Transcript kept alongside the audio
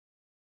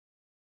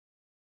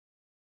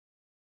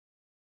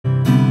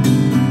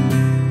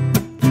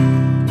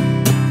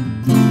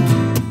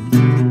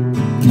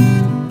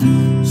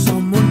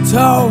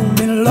told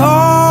me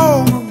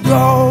long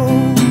ago,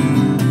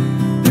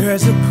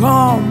 there's a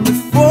calm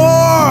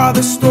before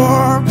the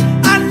storm.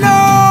 I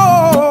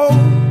know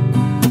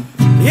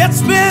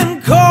it's been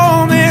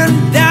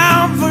coming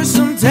down for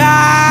some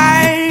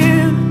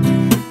time.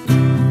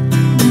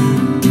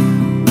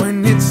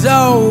 When it's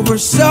over,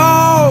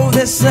 so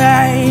they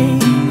say,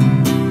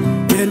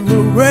 it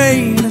will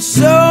rain a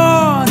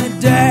sunny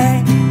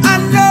day. I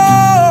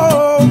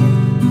know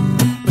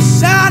it's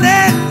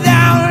sounding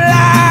down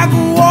like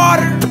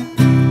water,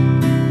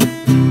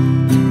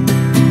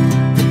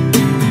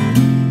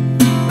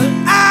 but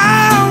I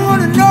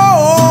want to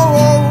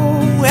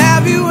know,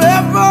 have you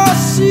ever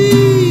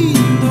seen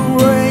the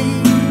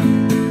rain?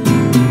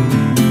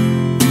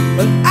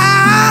 But I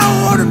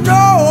want to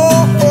know,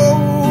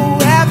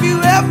 have you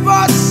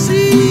ever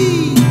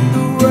seen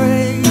the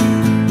rain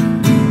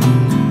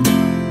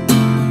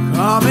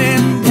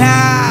coming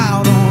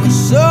down on a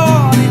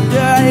sunny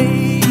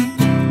day?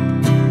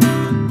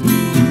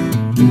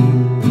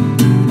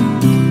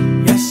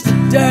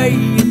 Yesterday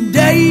and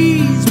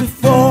days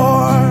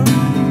before,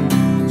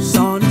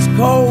 sun is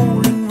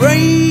cold and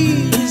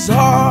rain is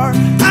hard.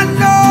 I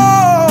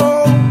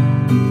know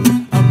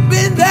I've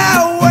been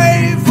that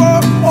way for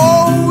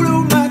all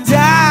of my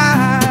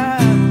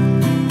time,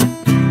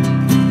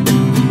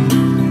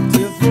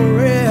 till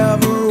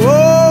forever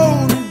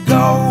on it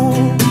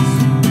goes,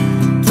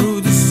 through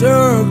the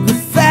circle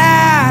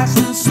fast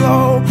and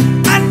slow.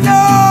 I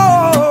know,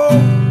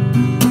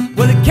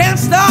 well, it can't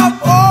stop.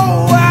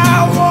 Oh, I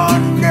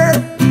wonder,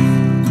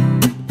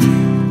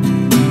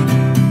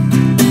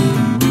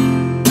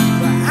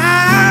 but I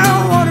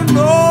want to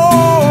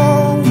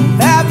know,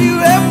 have you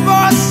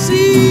ever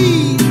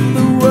seen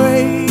the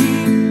rain?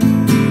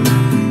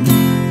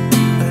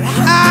 But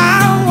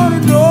I want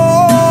to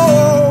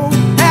know,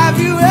 have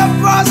you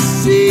ever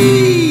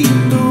seen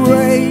the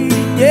rain?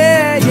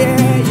 Yeah,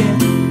 yeah, yeah,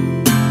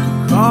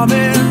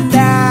 coming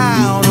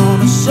down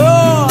on a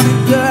sunny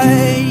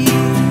day.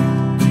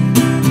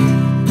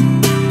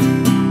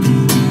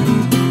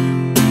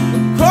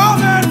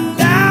 Coming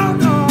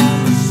down on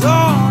a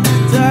sunny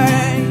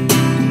day.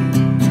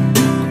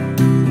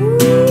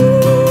 Ooh,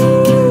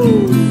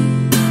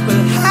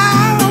 but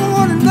I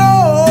want to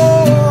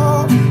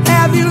know,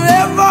 have you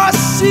ever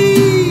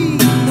seen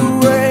the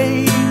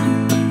rain?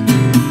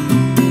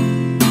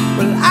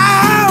 Well, I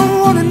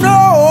want to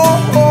know,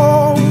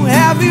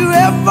 have you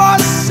ever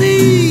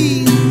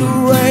seen the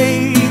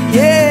rain?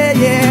 Yeah,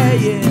 yeah,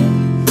 yeah,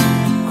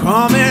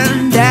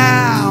 coming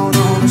down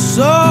on a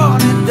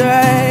sunny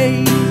day.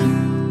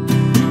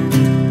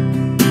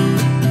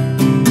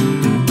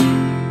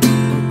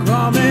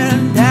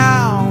 Coming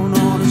down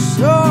on a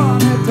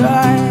sunny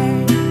day.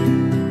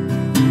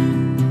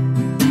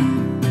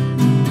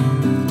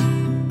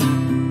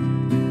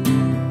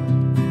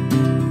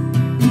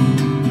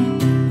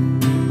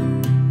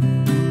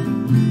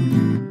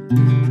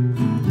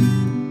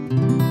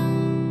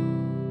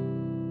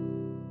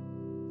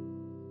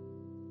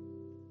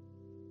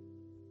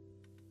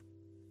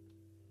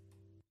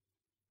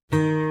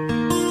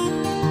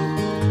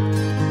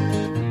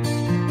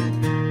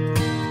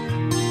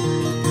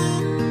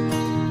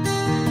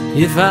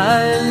 If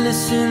I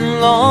listen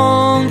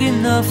long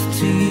enough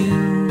to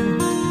you,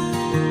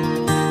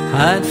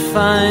 I'd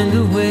find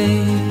a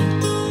way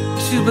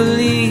to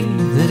believe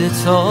that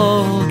it's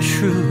all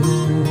true.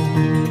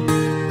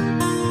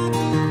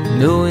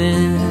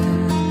 Knowing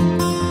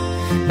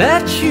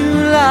that you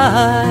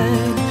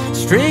lied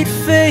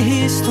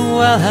straight-faced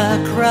while I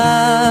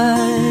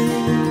cried,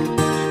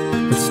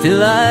 but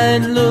still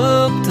I'd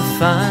look to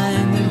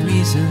find a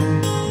reason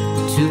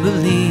to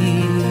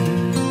believe.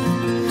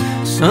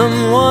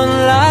 Someone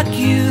like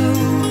you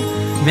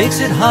makes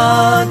it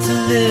hard to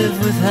live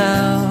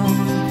without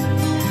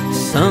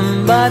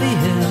somebody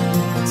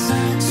else.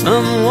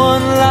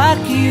 Someone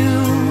like you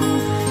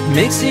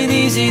makes it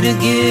easy to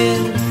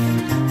give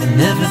and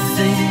never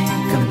think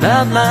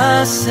about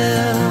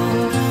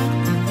myself.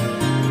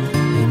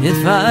 And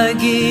if I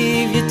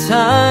gave you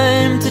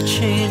time to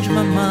change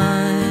my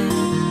mind,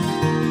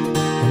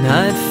 and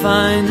I'd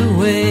find a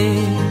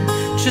way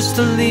just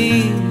to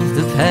leave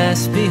the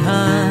past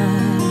behind.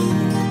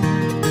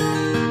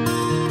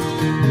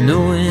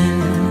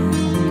 Knowing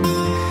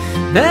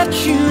that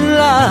you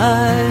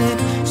lied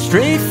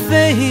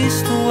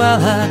straight-faced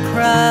while I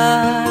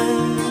cried,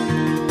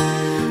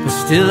 but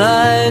still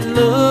I'd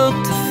look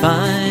to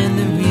find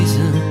a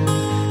reason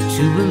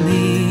to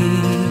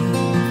believe.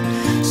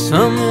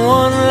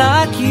 Someone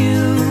like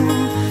you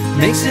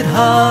makes it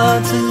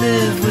hard to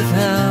live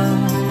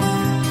without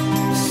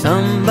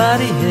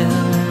somebody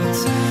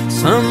else.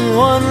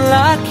 Someone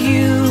like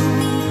you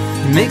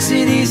makes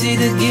it easy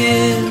to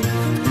give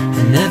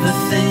and never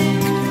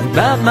think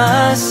about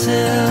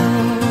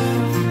myself.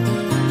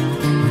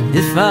 And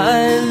if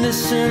I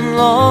listen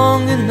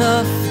long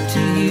enough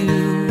to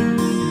you,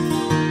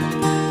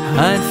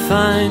 I'd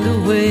find a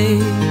way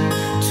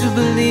to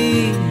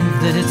believe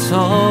that it's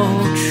all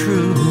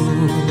true.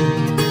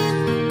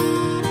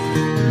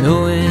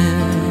 Knowing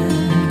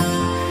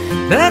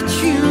that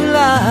you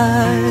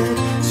lied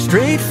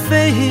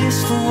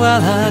straight-faced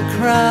while I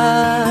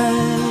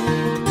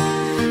cried,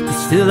 but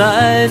still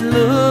I'd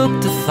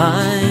look to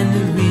find a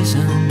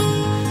reason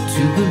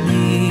to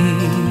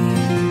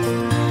believe,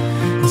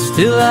 and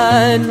still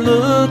I'd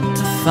look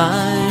to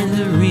find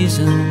a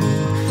reason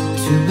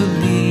to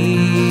believe.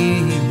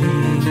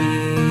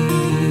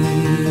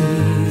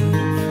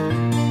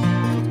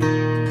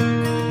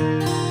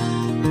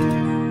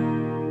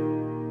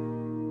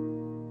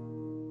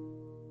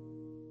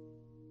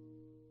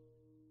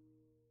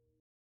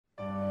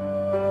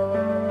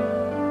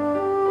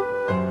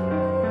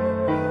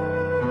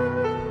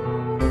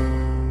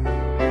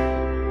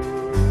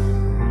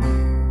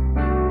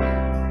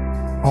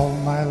 All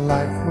my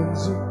life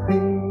was a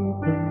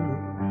paper,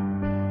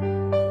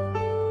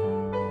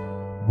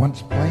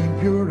 once plain,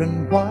 pure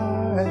and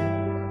white,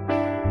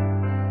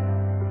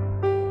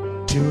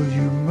 till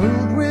you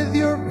moved with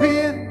your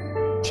pen,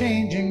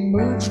 changing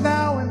moods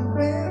now and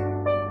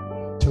then,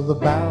 till the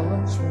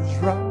balance was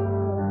right.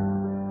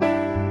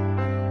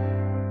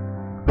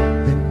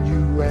 Then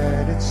you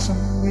added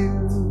some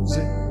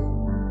music,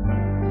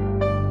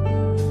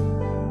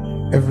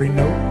 every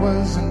note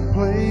was in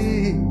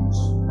place,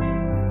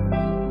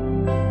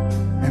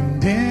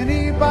 and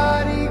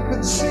anybody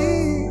could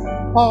see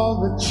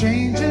all the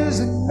changes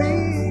in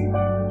me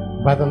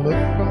by the look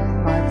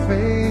on my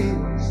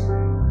face.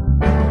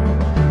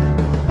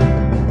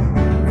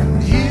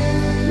 And you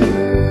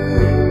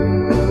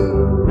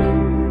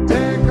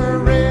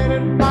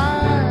decorated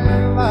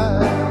my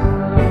life,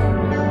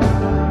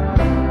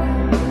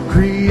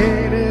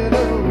 created a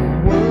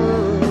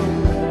world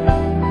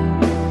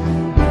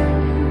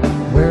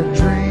where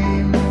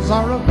dreams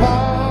are apart.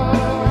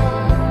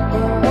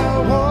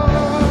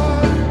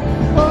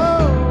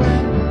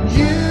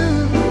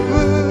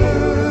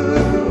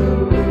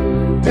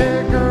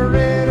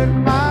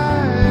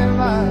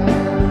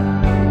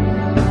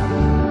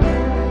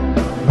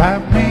 By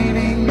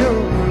painting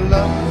your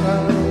love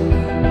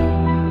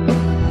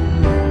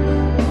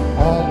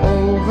all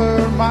over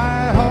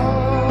my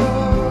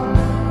heart,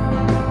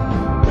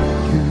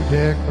 you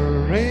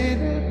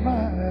decorated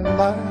my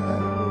life.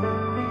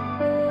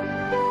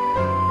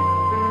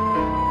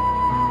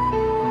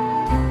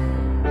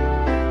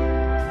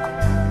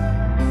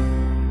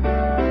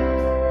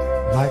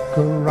 Like a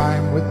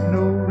rhyme with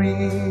no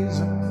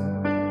reason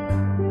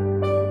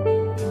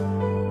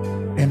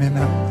in an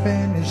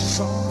unfinished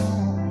song,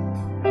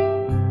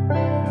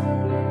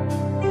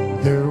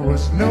 there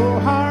was no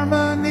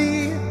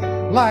harmony,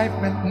 life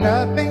meant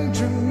nothing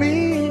to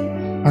me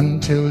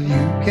until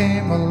you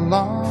came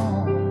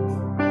along.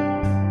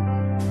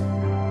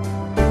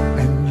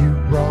 And you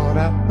brought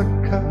out the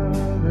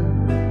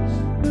colors,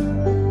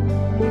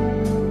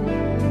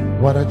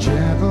 what a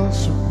gentle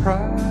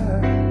surprise.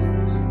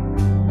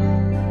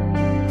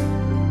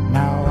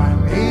 Now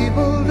I'm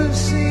able to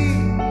see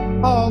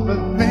all the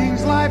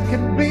things life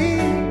can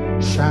be,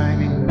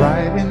 shining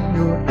bright in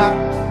your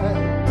eyes.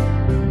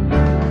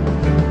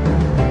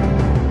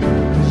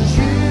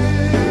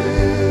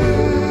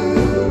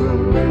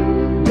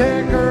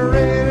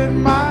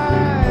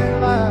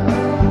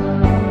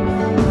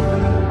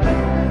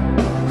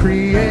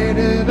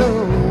 Created a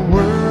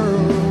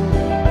world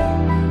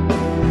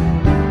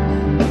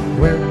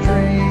where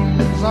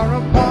dreams are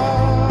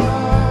apart.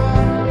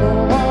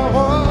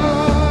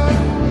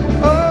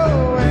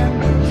 Oh, and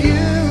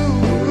you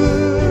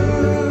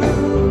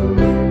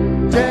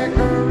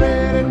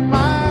decorated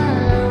my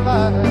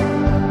life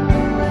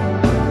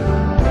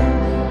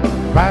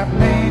by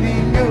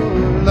painting your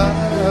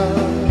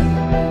love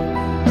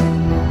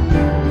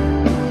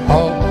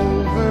all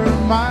over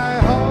my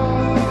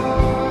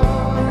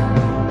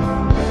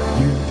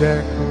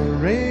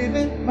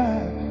decorated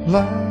my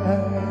life.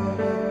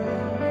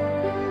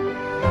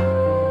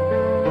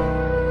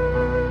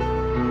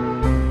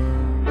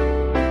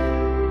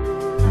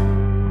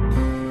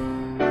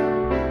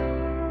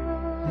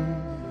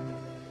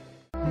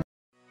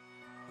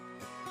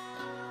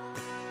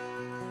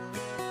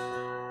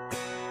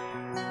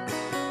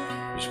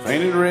 It's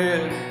painted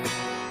red,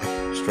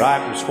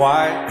 striped was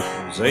white,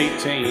 it was 18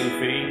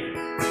 feet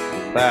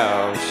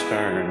without a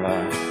stern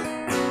light.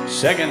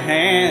 Second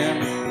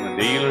hand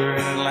dealer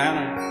in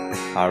Atlanta,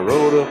 I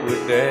rode up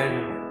with Dad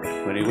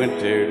when he went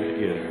there to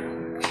get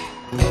her.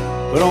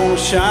 Put on a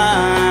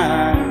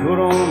shine, put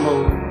on a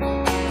motor,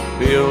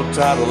 built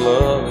title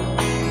love,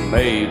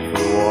 made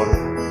for water.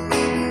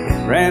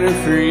 Ran her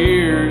for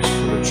years,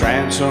 the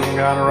transom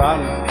got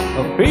rotten.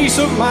 A piece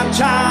of my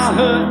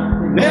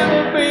childhood,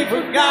 never be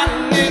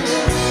forgotten. It's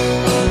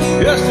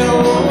just an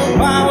old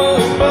power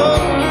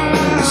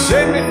boat,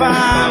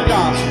 75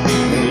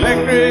 Johnson,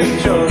 electric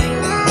jug.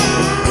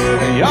 A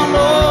young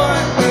boy,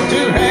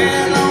 two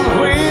hands on the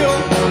wheel.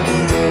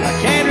 I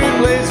can't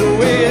replace the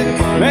way it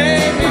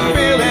made me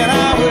feel that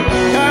I would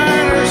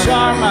turn her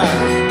sharp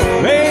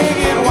mind, make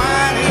it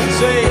whine and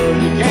say,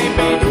 you can't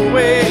beat the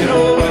way it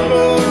over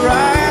both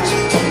rides.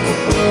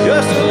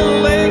 Just a little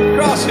lake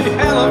across the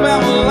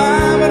Alabama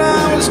line, but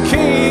I was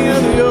king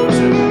of the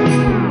ocean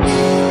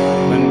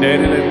when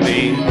Daddy let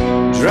me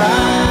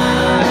drive.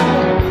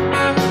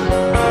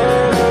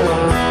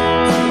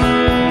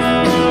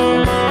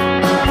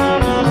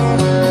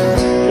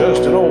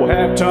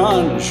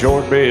 ton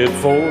short bed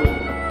Ford.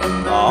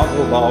 My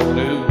uncle bought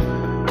new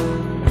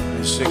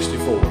in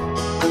 '64.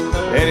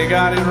 Daddy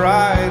got it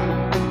right,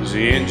 'cause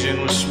the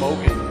engine was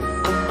smoking.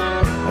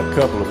 A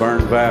couple of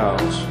burned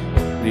valves,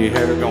 and he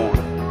had her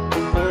going.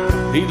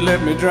 He'd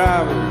let me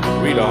drive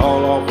her, we'd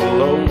haul off a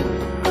load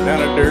down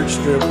a dirt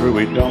strip where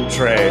we'd dump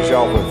trash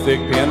off a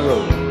thick pin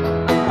road.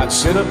 I'd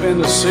sit up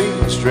in the seat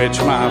and stretch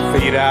my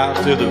feet out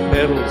to the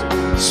pedals,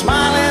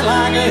 smiling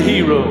like a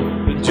hero.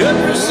 The judge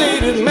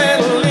proceeded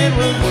meddling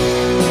with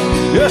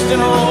just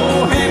an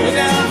old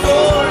hand-me-down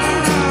Ford.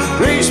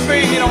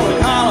 3-speed on the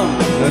column,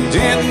 a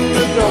dent in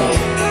the door.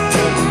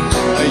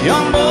 A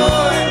young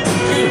boy,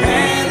 2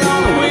 hands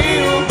on the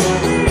wheel.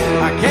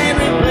 I can't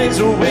replace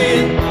the way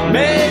it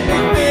made me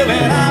feel.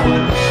 And I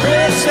would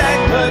press that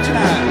clutch and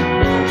I'd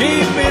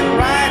keep it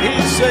right.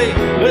 He'd say,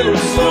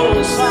 little soul,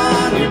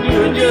 son, you're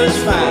doing just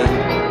fine.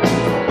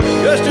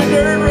 Just a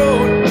dirt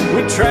road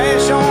with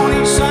trash on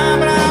each side,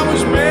 but I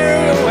was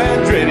Mario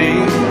Andretti,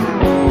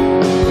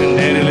 and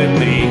Daddy let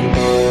me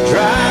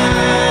drive.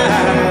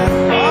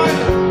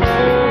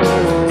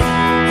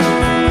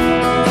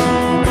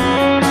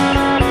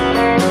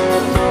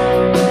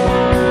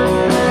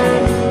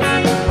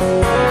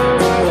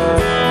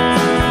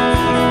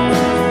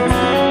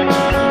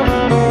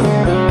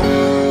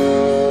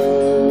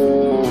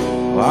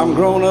 Well, I'm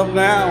grown up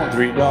now,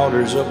 3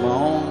 daughters of my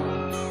own.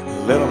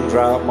 Let them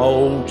drive my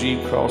old Jeep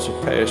across the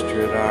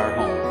pasture at our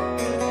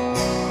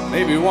home.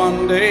 Maybe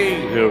one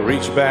day they'll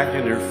reach back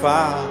in their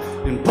file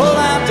and pull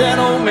out that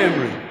old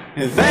memory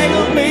and think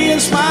of me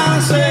and smile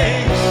and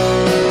say,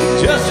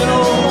 just an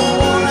old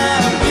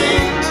worn-out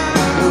Jeep,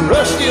 a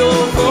rusty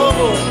old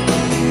Volvo,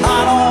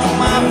 hot on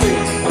my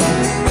feet.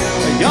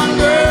 A young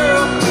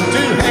girl,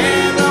 2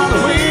 hands on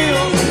the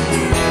wheel.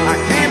 I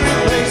can't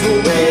replace the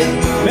way it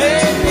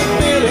made me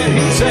feel. And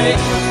he'd say,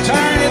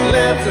 turn it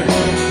left or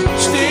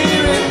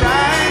steer it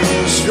right,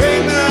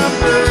 straighten up,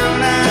 girl,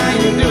 now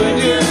you're doing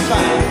just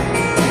fine.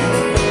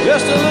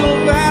 Just a little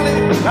valley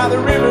by the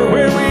river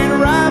where we'd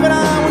arrive, and I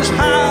was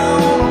high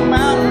on a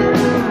mountain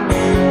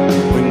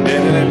when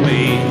Daddy let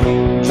me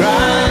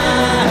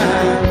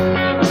drive.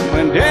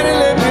 When Daddy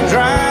let me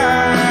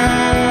drive,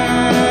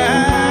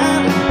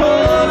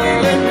 oh, he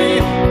let me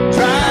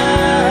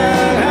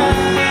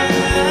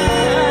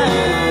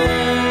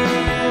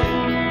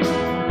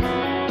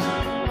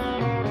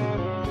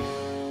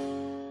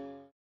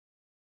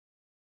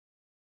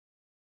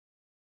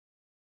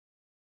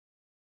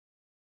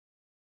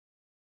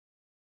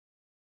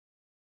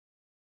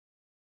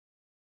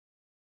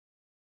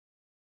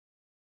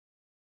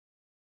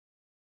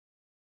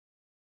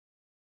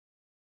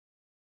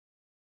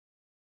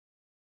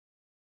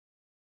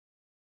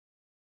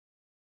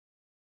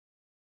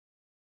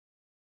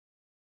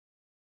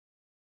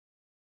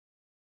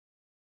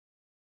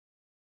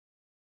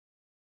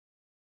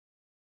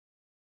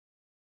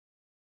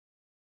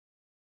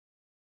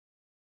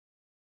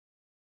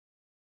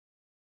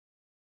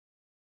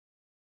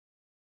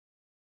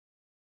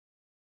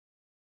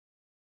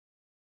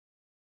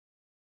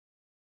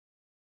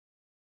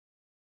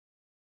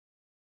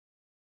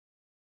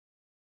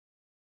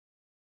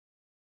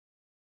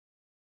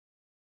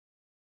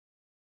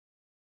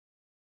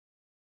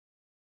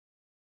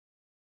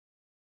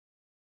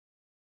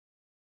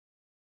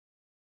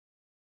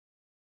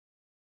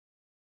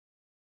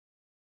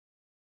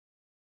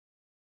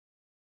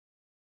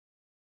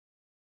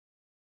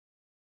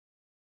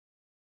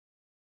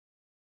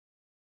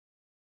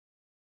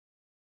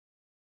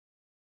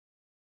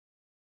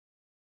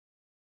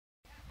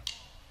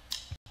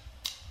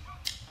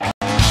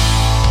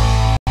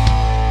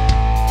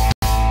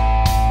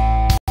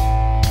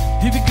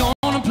If you're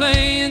gonna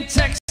play in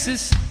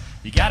Texas,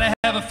 you gotta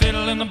have a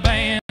fiddle in the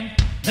band.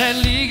 That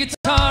lead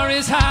guitar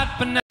is hot,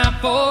 but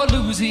not for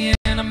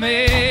Louisiana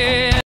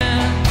man.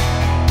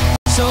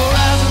 So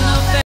rising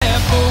up there,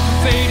 both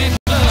faded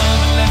love,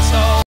 and let's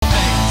all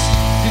dance.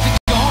 If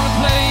you're gonna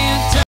play in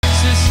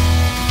Texas,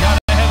 you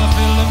gotta have a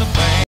fiddle in the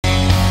band.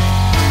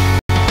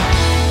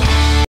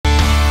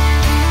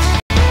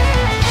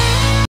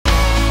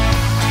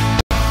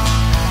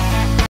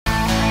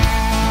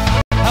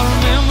 I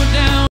remember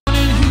down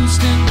in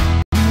Houston,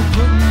 we were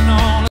putting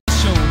on a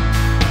show,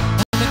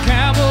 and the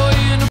cowboy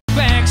in the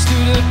back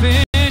stood up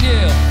and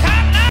yelled,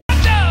 "Cotton Eye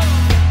Joe!"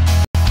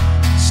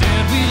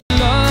 Said, "We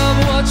love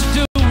what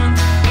you're doing,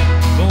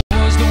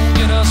 boys, don't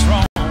get us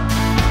wrong.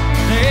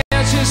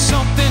 There's just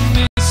something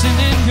missing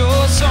in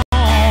your song.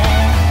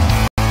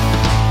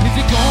 If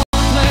you're gonna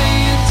play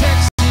in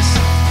Texas,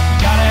 you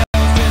gotta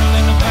have a fiddle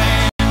in the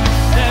band.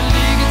 That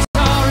lead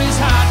guitar is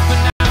hot, but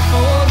not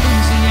for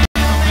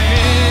Louisiana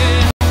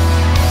man.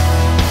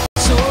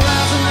 So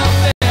rising up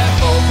there,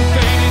 both for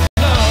faded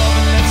love,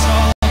 and let's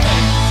all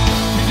dance.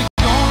 If you're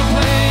gonna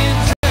play in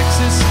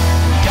Texas,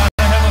 you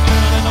gotta have a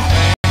fiddle in the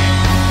band."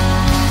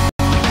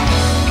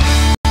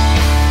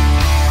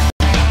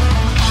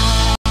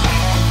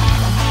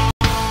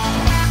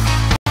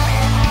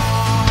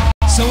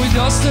 So we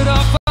dusted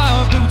off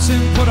our boots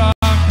and put our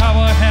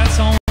cowboy hats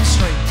on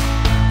straight.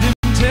 Them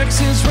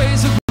Texans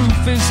raised the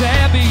roof as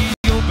Abby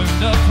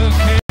opened up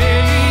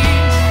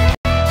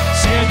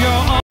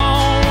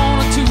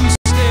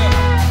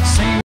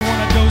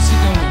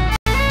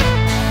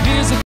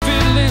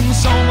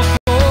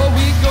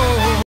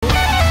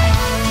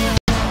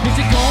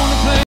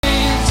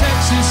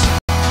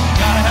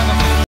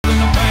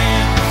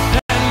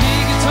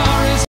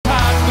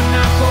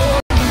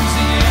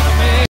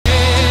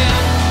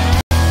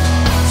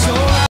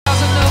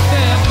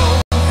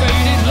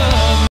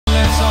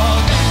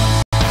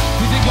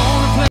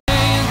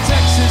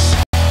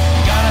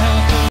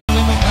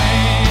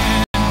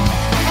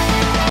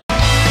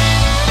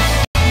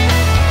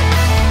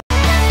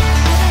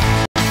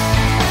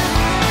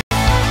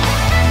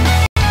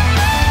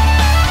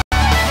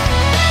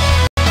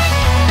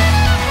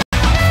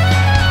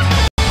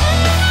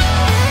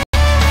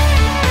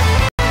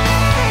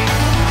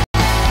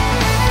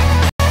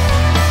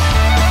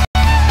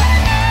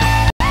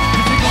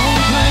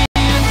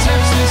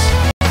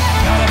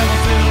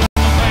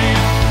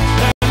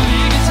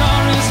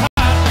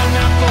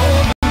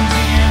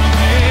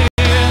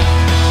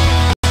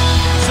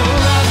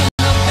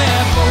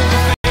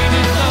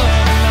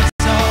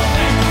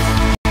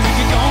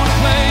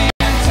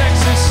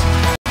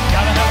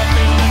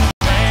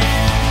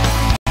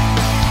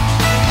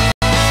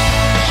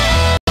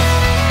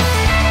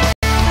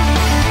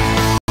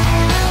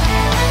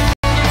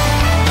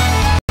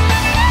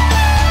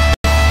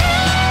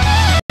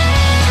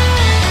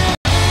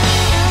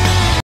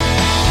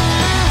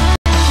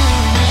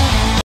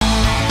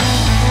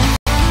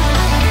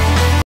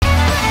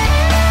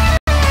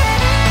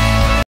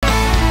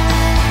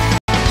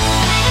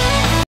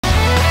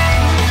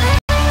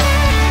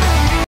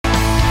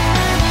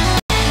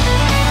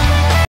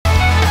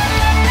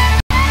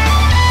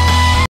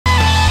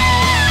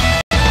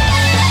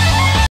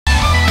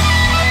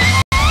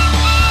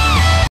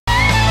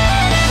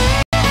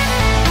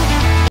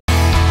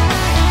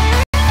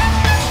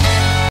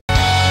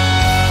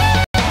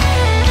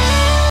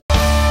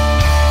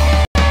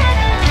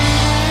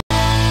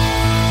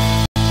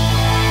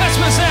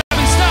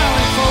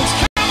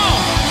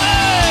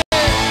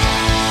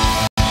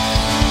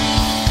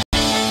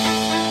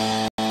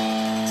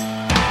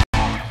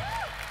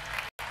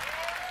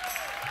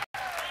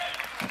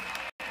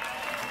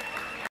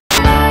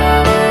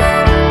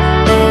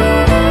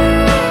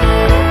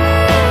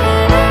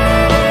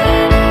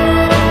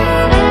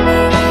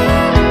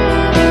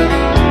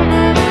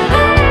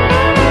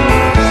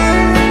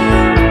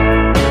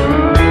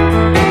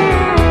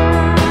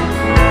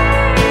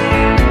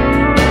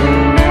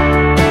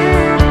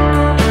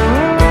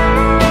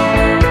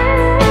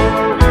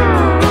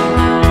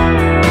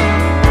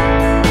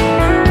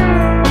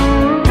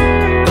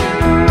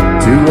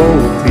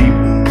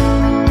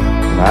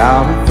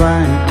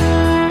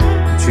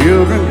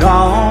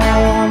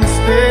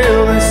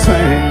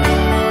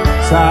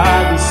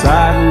side to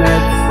side in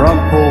that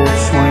front porch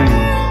swing,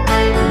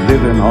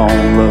 living on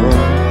love.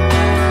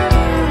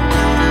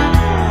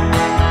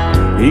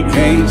 He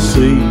can't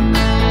see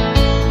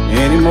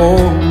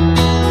anymore.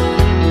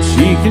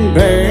 She can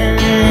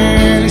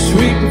barely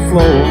sweep the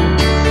floor.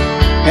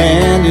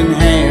 Hand in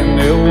hand,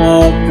 they'll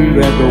walk through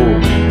that door,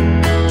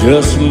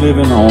 just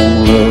living on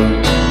love.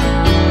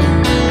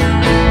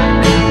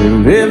 They're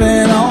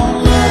living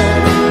on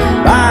love,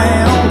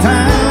 buying on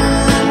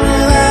time,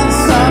 without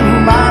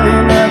somebody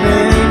that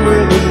ain't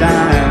worth a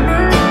dime.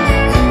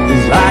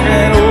 It's like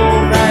that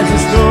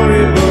old-fashioned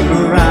storybook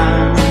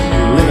rhyme,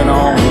 living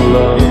on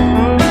love.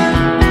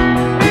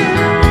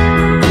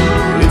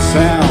 It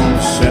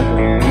sounds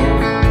simple,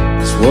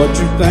 it's what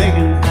you're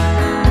thinking.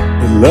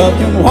 But love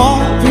can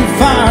walk through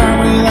fire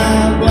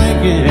without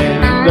blinking, and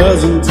it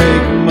doesn't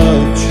take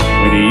much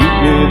when you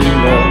get in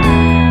love,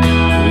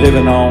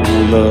 living on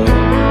love.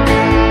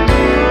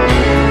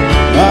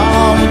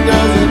 Oh, it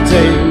doesn't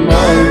take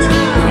much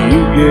when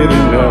you get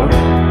in love,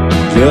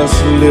 just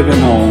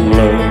living on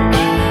love.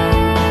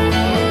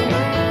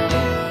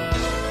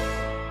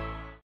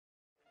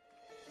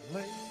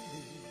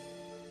 Lady,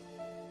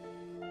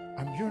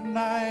 I'm your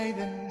knight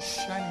in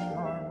shining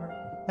armor,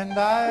 and I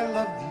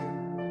love you.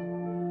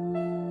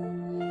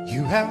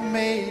 You have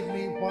made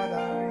me what I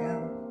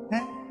am.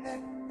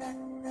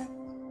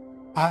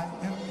 I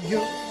am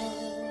yours.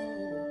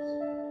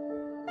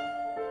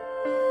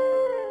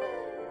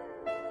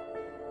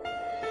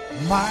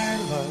 My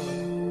love,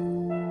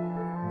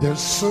 there's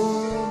so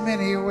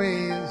many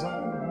ways I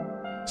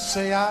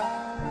say I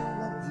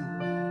love you.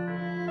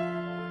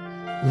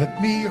 Let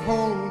me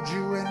hold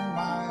you in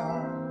my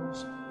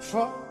arms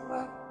forevermore.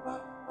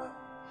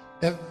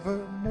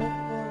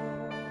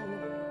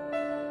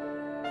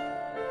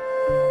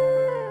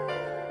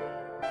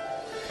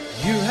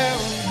 You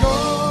have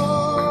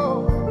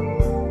gone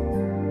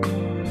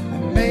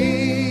and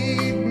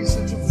made me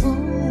such a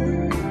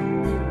fool,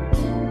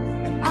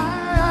 and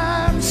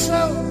I'm so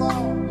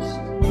lost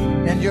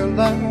in your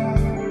love.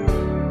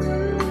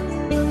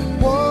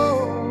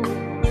 Whoa,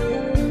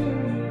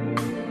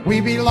 we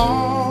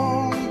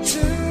belong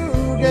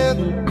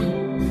together.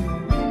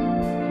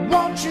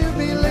 Won't you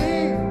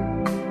believe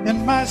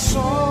in my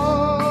soul?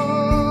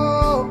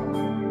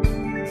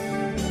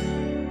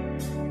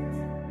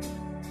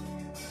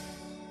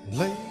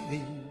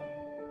 Lady,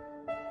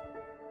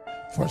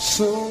 for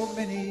so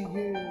many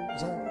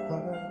years I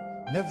thought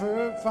I'd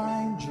never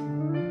find you.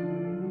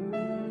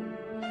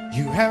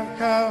 You have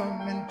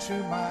come into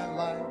my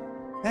life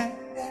and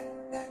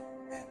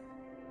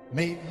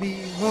made me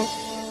whole.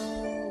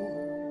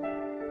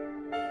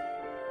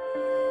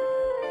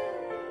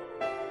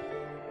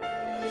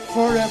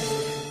 Forever,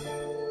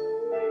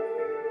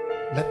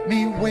 let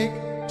me wake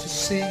to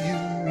see you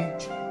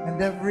each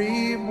and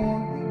every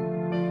morning.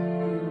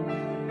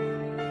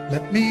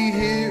 Let me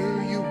hear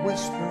you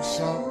whisper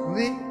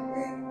softly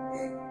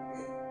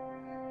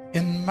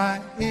in my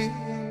ear.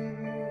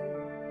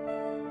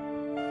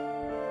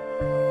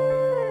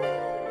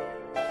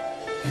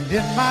 And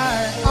in my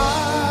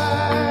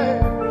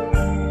eyes,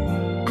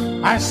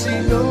 I see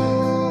no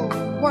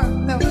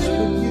one else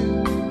but you.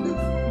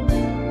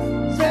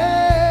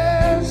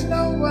 There's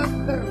no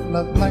other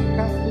love like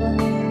I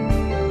love.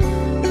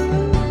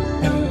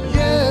 And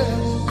yes,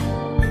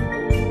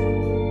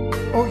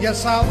 oh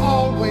yes, I'll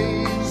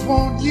always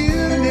want you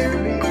near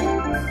me.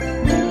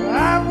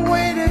 I've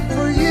waited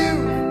for you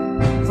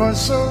for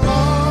so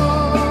long.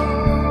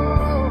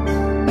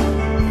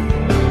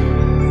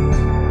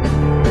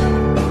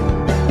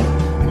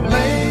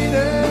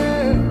 Lady,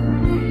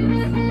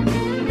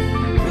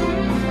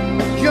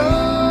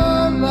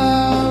 your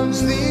love's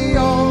the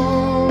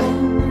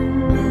only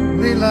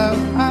love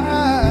I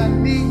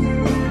need.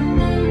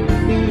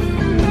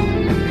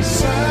 And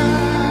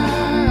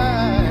beside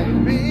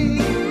me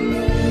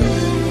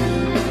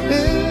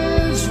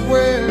is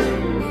where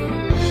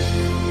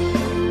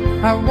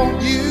I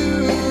want you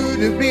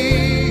to be.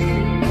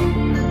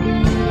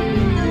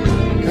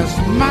 'Cause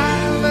my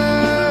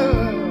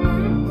love,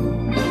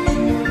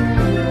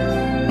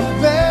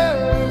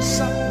 there's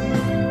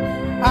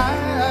something I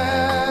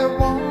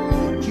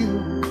want you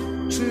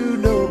to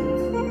know.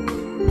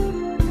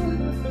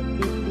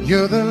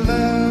 You're the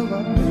love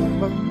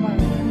of my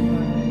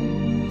life.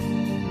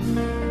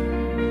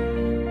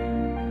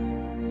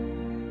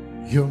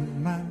 You're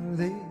my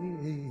lady.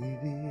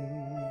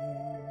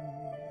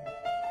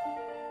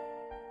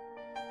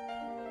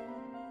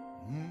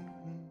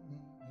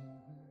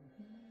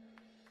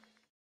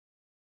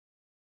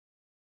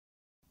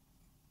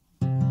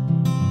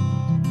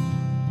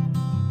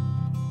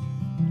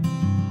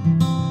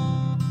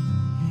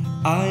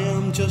 I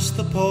am just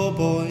a poor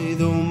boy,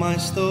 though my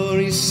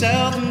story's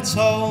seldom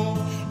told.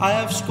 I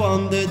have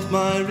squandered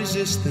my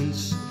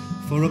resistance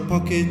for a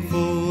pocket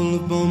full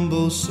of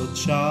bumbles,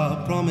 such are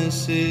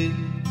promises.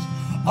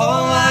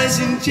 All lies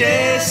in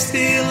jest,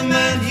 still a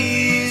man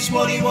hears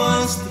what he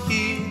wants to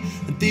hear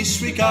and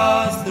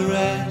disregards the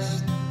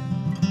rest.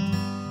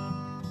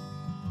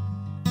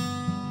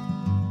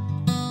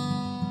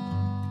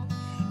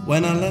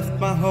 When I left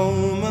my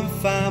home and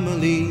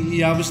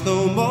family, I was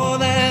no more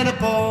than a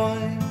boy,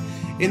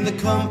 in the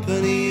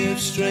company of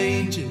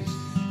strangers,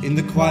 in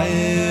the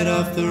quiet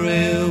of the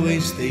railway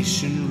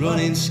station,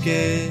 running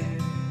scared,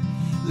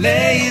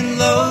 laying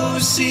low,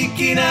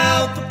 seeking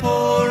out the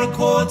poorer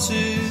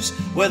quarters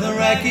where the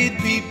ragged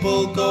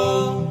people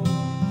go,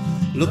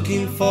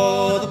 looking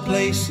for the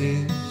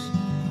places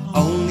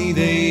only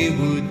they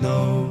would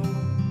know.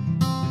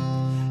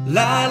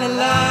 La la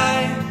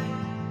la,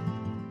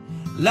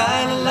 la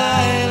la la,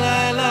 la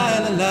la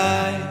la,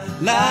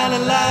 la la la,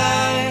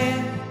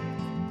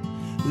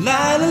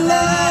 la la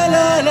la, la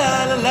la la,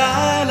 la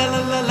la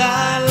la, la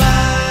la.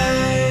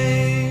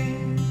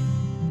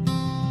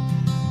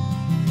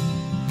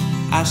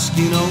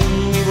 Asking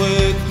only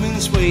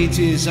workmen's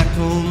wages, I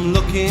come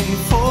looking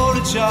for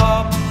a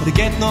job, but I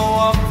get no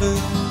offer.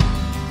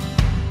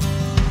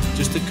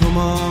 Just to come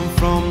on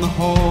from the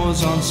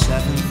halls on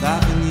 7th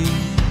Avenue.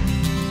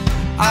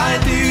 I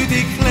do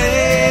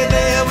declare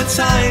there were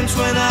times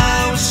when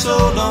I was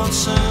so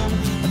lonesome,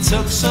 I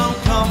took some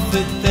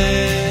comfort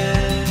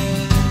there.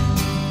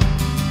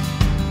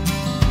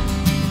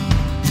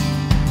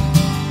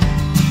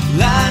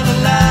 La la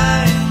la,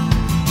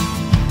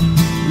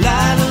 la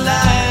la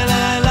la,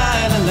 la la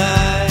la,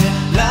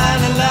 la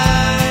la la,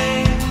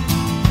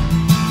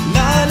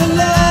 la la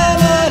la, la la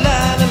la, la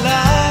la la,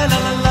 la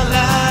la la,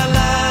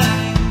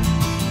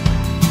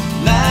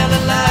 la la la, la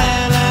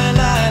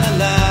la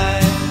la,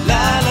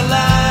 la la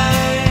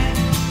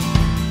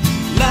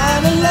la, la la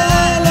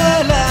la,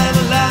 la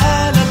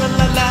la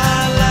la,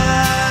 la.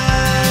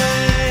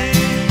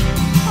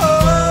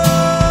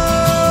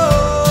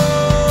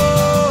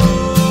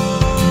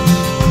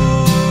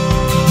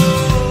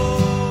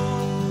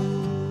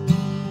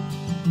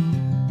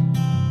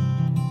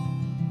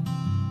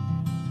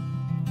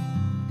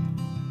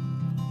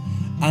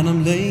 And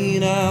I'm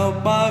laying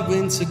out my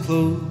winter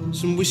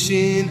clothes and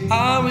wishing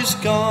I was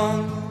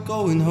gone,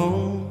 going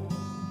home,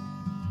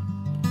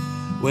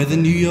 where the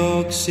New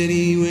York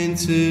City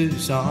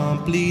winters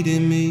aren't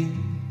bleeding me,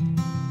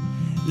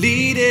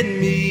 leading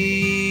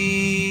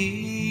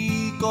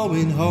me,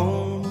 going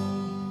home.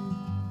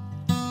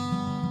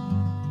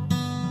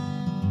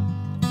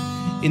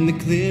 In the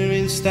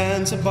clearing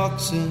stands a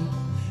boxer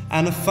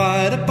and a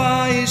fighter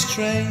by his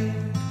tray,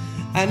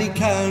 and he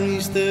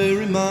carries the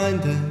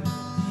reminder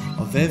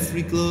of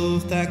every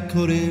glove that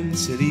cut him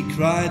till he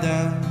cried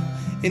out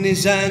in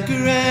his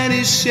anger and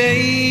his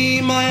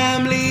shame, I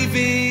am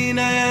leaving,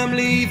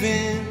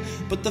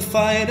 but the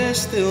fighter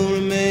still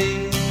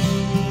remains.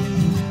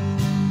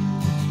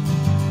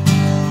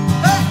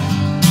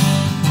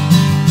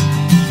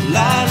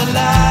 La la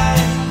la,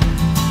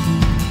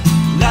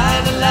 la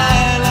la la,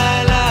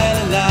 la la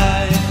la,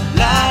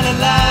 la la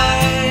la,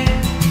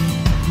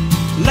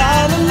 la la la,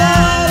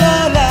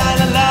 la la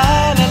la, la la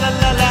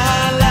la.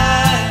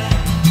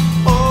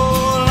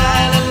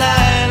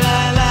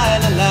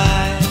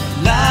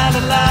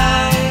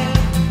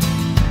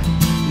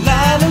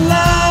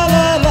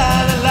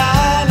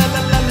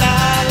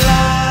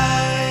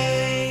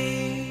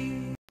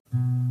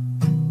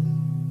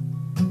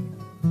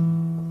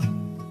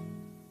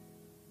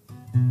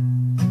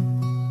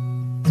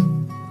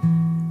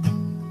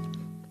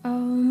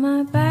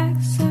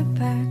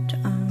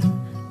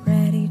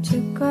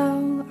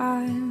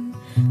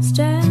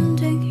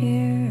 Standing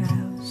here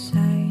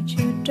outside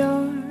your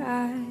door,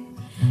 I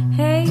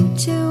hate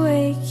to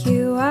wake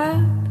you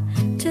up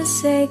to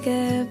say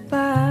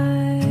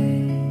goodbye,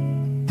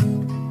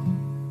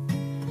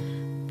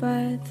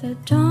 but the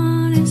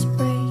dawn is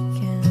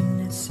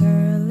breaking, it's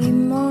early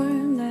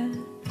morn, the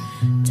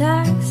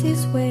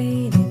taxi's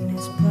waiting,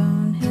 he's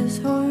blown his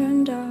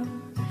horn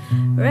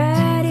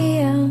already,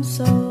 I'm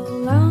so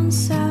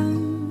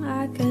lonesome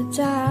I could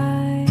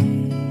die.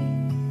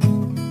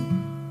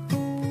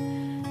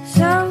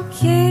 So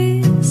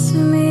kiss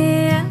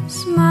me and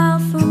smile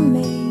for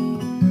me,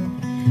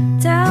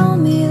 tell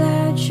me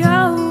that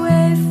you'll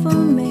wait for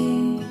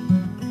me,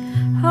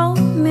 hold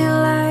me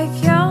like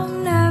you'll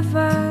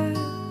never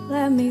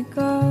let me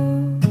go.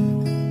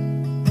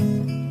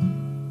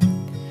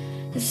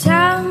 'Cause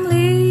I'm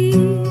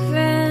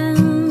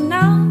leaving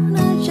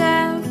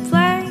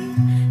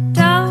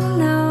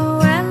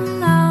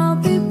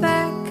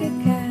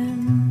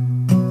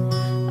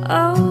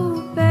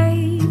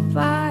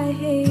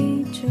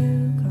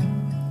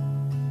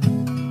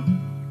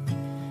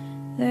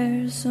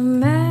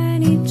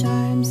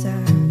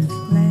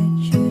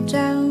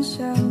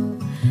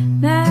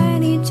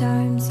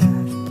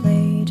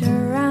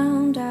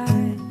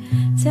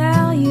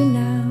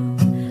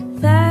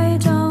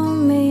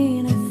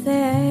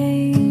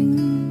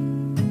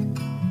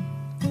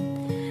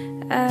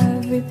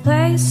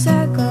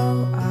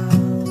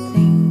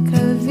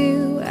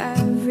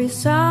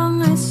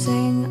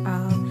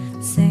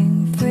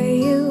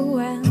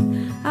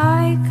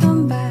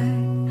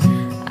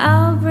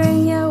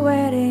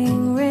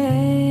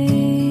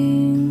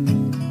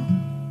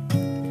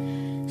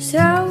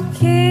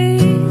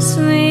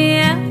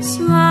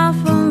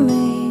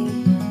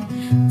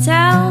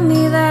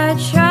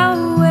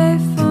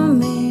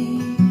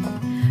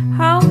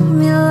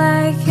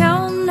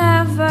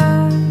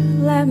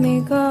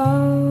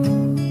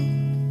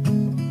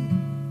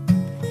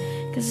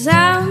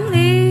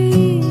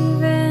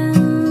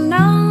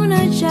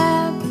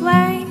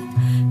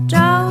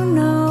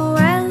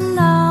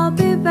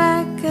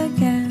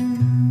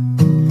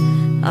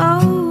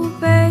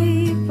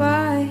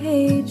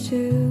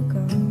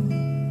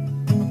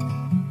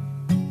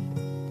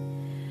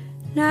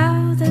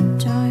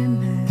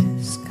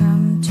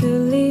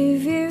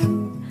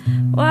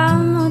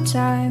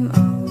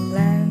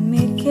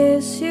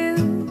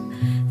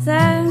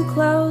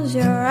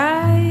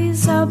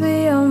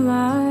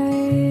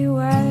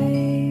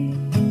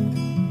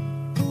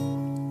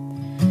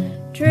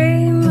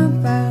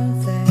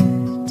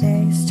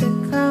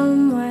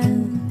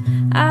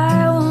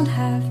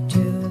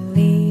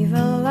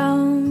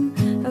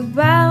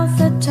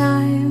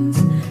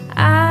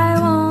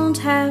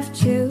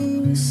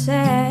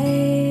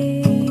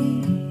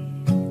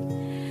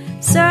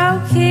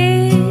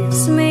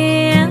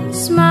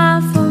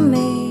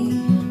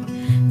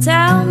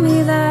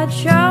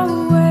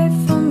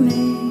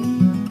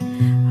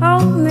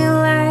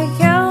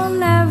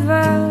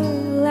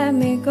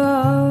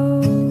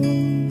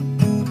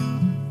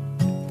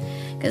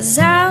 'cause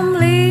I'm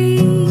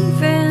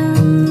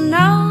leaving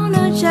on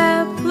a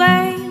jet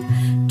plane.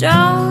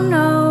 Don't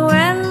know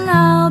when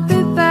I'll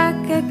be back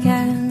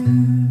again.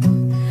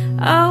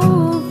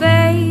 Oh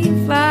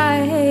babe,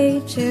 I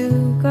hate to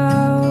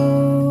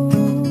go,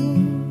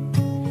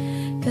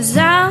 'cause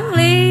I'm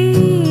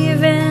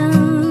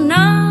leaving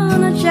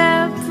on a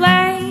jet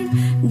plane.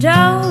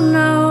 Don't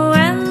know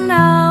when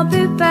I'll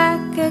be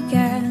back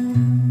again.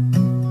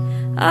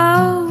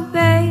 Oh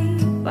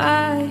babe,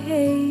 I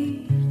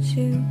hate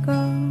to go.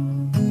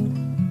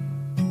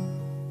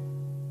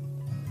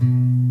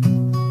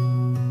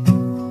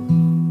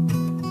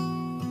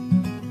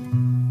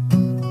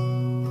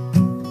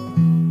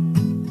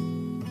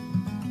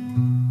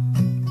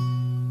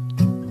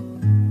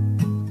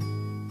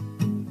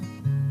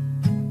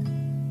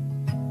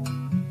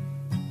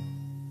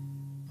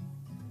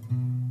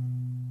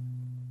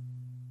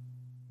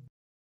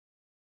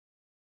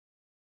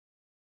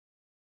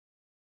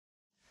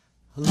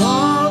 A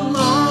long,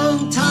 long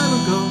time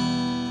ago,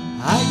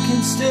 I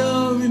can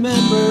still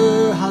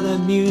remember how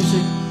that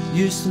music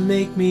used to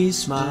make me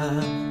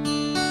smile.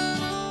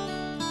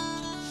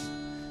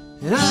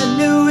 And I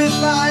knew if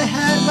I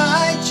had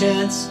my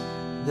chance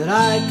that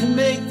I could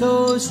make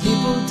those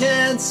people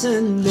dance,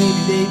 and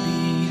maybe they'd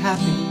be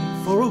happy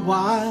for a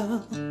while.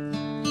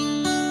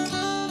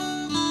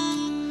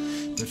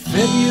 But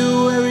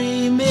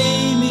February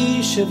made me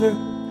shiver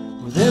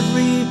with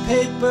every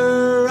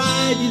paper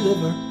I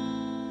deliver.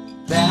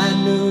 Bad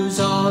news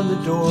on the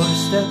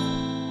doorstep,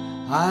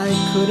 I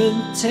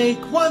couldn't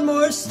take one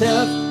more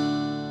step.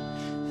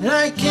 And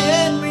I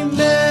can't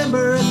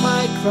remember if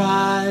I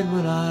cried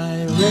when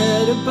I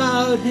read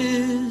about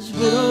his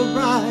widow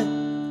bride.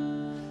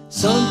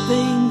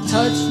 Something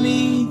touched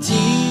me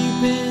deep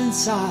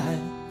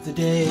inside the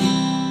day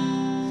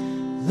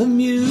the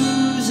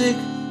music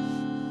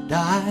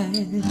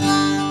died.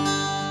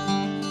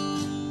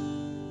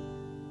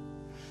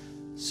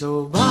 So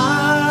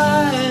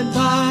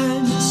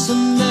bye-bye, Miss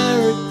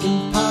American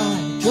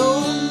Pie.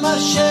 Drove my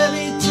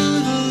Chevy to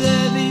the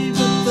levee,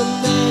 but the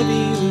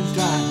levee was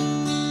dry.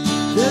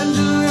 Them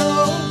good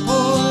old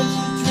boys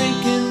were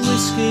drinking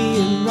whiskey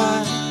and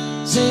rye,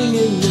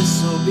 singing,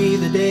 this'll be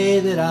the day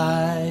that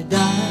I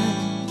die.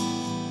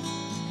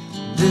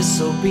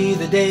 This'll be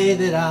the day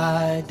that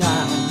I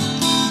die.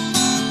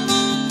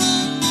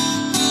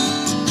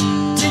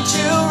 Did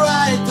you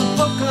write the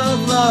book of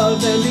love,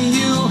 and do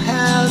you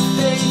have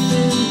faith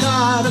in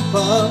God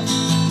above?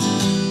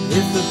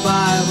 If the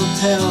Bible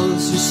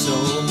tells you so.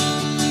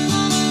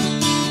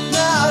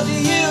 Now do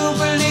you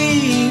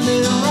believe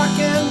in rock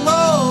and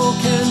roll?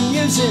 Can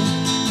music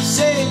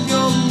save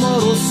your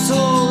mortal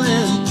soul?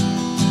 And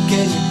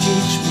can you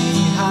teach me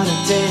how to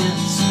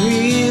dance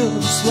real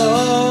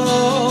slow?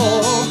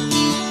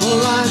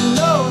 Well, I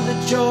know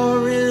that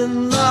you're in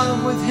love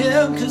with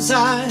him, 'cause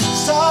I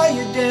saw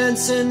you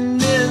dancing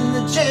in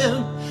the gym.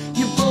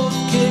 You both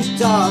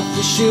kicked off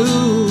your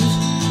shoes.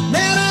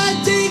 Man, I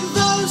dig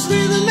those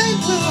rhythm and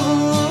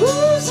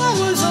blues. I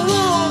was a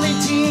lonely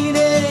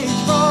teenage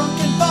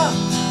rockin' buck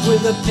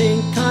with a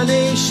pink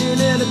carnation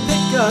and a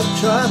pickup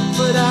truck,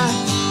 but I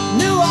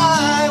knew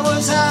I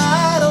was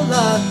out of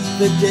luck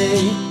the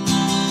day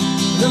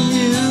the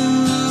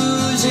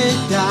music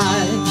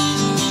died.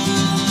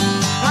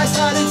 I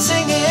started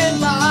singing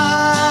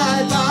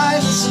bye-bye,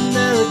 Miss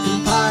American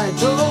Pie.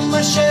 Drove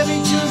my Chevy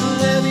to the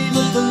levee,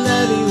 but the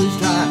levee was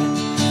dry.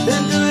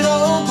 Them good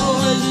old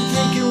boys were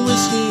drinking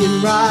whiskey and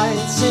rye,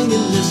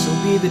 singing,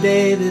 this'll be the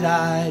day that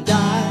I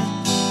die.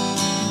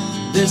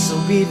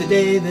 This'll be the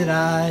day that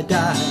I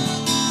die.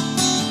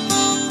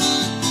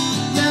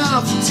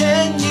 Now for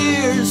 10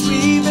 years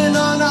we've been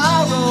on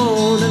our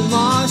own, and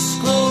moss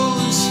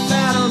grows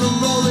fat on a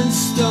rolling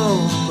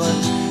stone, but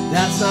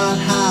that's not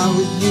how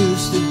it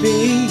used to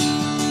be.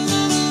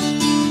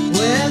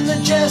 When the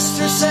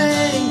jester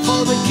sang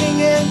for the king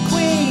and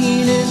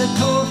queen in a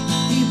coat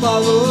he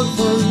borrowed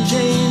from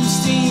James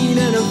Dean,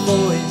 and a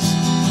voice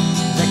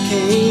that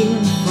came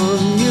from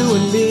you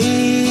and me.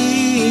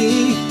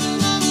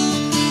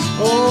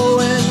 Oh,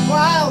 and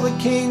while the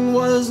king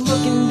was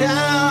looking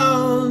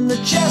down, the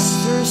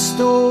jester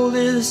stole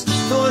his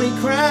thorny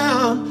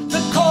crown.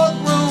 The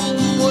courtroom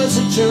was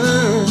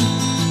adjourned,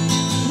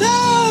 no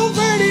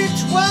verdict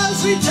was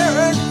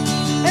returned,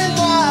 and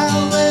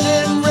while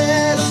Lennon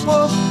read a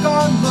book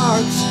on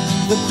Marx,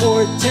 the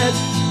quartet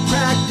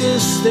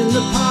practiced in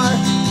the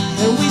park,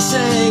 and we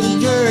sang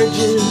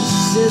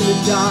dirges in the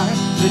dark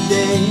the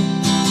day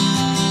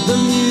the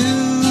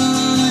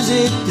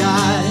music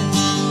died.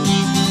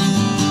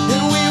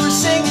 And we were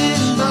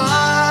singing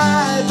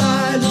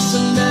bye-bye, Miss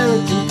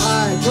American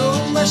Pie.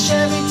 Drove my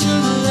Chevy to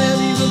the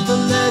levee, but the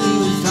levee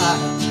was dry.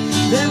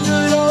 Them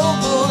good old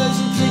boys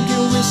were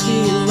drinking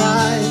whiskey and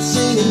rye,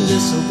 singing,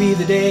 this'll be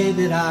the day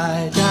that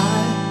I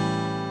die.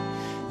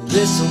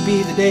 This'll be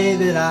the day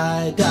that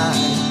I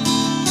die.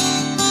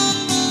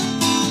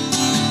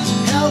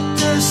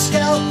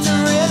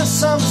 Helter-skelter in a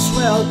summer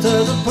swelter,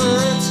 the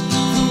birds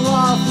flew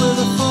off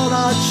with a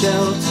fallout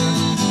shelter,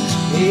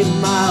 8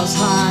 miles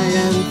high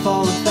and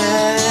falling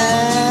fast.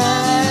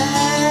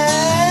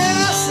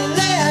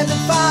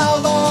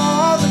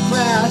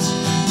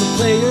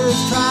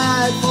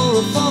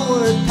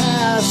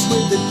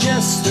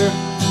 boxer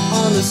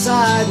on the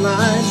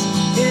sidelines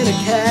in a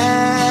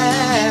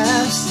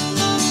cast.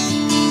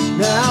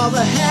 Now the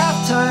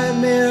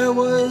halftime air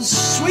was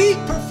sweet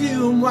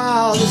perfume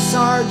while the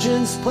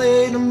sergeants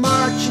played a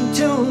marching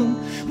tune.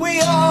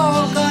 We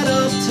all got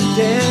up to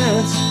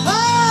dance,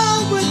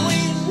 oh, but we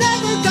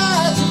never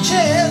got the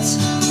chance,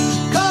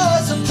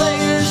 'cause the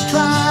players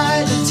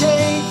tried to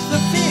take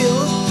the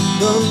field.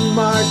 The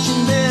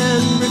marching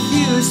band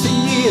refused to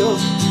yield.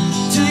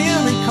 Do you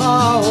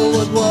recall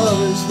what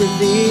was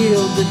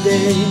revealed the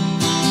day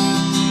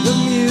the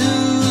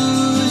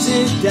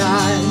music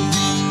died?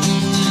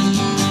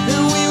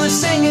 And we were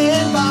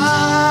singing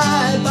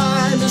bye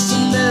bye Miss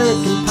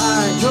American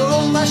Pie.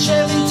 Drove my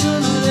Chevy to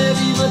the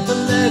levee, but the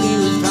levee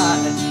was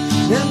dry.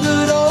 Them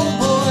good old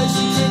boys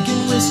were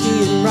drinking whiskey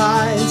and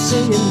rye, and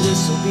singing,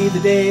 this'll be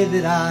the day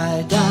that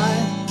I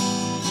die.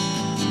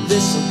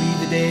 This'll be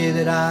the day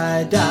that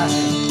I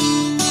die.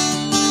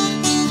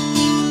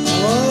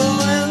 Oh,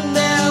 and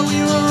there we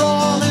were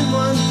all in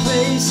one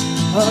place,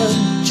 a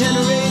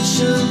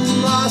generation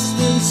lost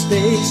in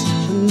space,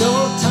 and no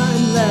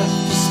time left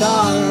to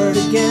start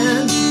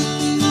again.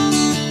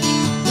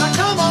 Now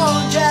come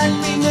on, Jack,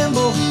 be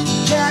nimble,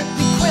 Jack,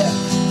 be quick.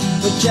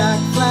 But Jack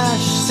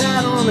Flash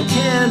sat on a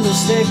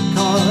candlestick,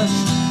 'cause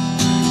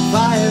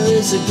fire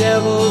is the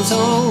devil's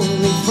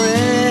only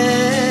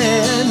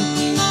friend.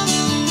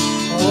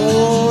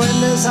 Oh,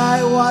 and as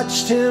I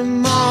watched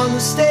him on the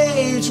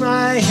stage,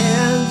 my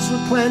hands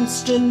were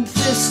clenched in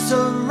fists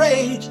of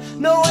rage.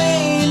 No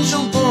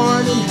angel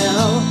born in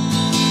hell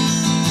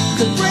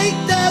could break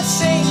that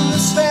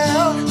Satan's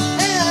spell.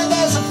 And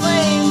as the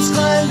flames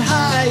climbed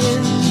high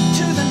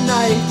into the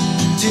night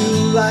to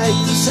light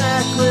the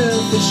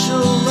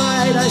sacrificial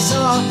rite, I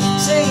saw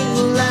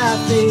Satan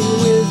laughing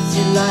with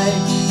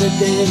delight the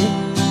day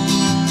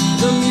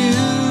the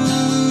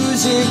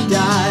music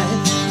died.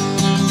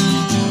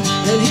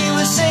 And he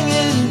was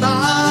singing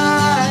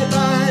bye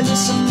bye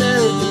Miss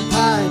American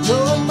Pie.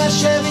 Drove my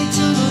Chevy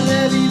to the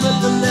levee, but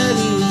the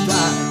levee was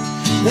dry.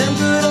 Them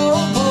good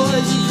old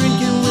boys are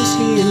drinking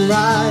whiskey and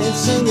rye, and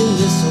singing,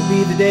 this'll be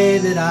the day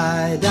that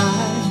I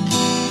die.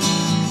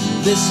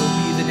 This'll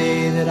be the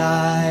day that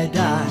I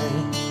die.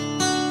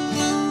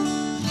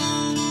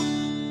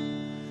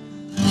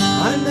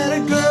 I met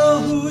a girl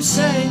who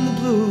sang the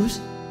blues,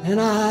 and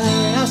I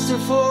asked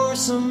her for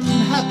some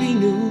happy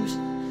news,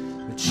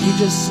 but she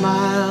just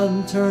smiled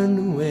and turned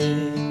away.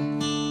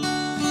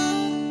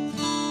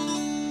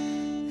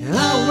 And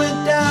I went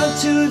down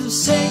to the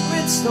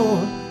sacred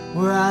store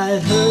where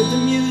I'd heard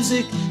the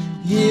music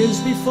years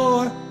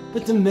before,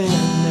 but the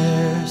man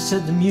there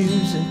said the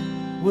music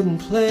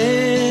wouldn't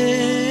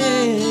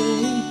play.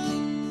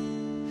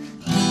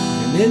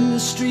 And in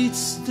the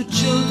streets the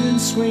children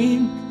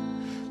screamed,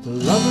 the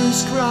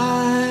lovers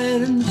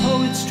cried, and the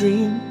poets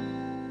dreamed.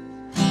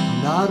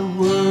 Not a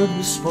word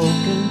was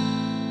spoken,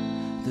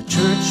 the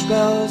church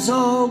bells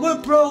all were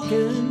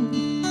broken.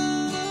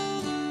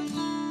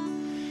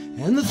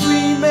 And the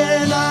three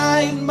men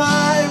I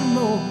admire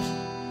most,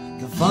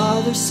 the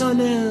Father, Son,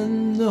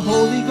 and the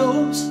Holy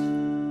Ghost,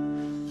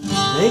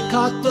 they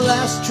caught the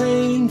last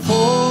train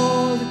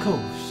for the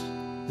coast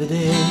the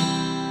day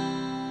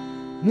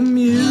the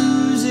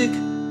music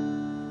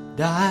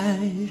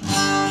died.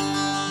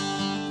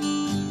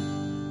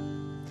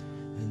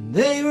 And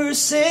they were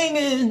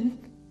singing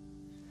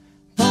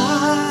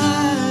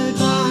bye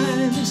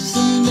bye Miss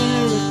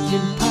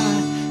American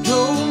Pie.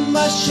 Drove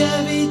my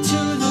Chevy to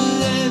the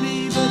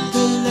levee, but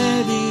the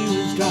levee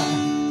was dry.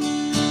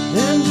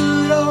 Them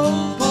good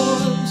old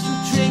boys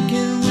were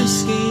drinking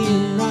whiskey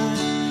and rye,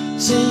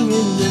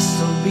 singing,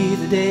 this'll be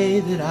the day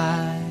that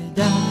I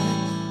die.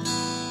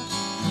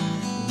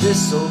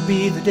 This'll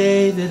be the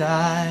day that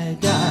I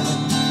die.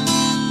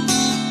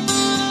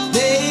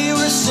 They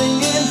were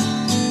singing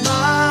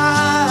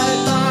bye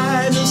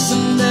bye Miss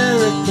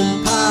American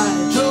Pie.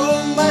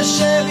 Drove my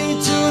Chevy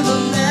to the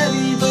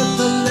levee, but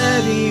the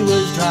levee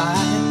was dry.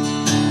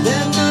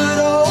 Them good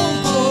old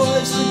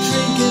boys were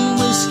drinking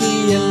whiskey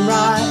and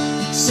rye,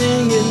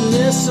 singing,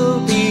 this'll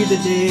be the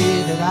day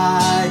that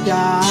I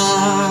die.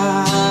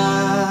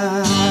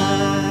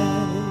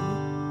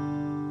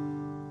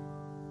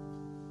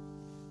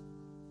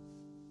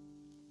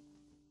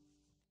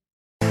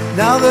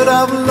 Now that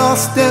I've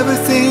lost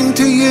everything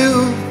to you,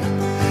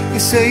 you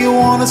say you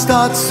want to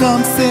start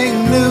something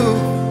new,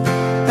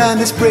 and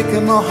it's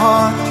breaking my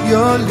heart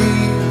you're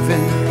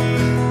leaving.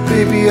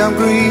 Baby, I'm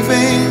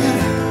grieving.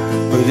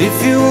 But if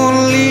you want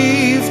to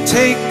leave,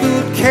 take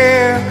good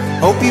care.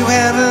 Hope you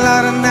had a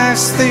lot of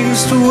nice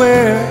things to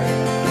wear,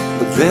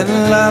 but then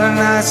a lot of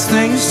nice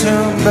things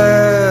turn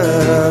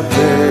bad out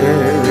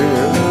there.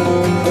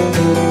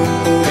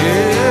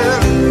 Yeah.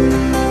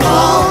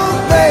 Oh,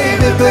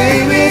 baby,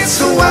 baby, it's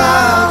a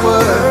wild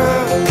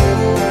world.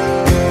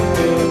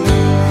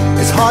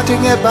 It's hard to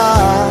get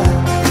by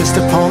just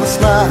upon a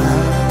smile.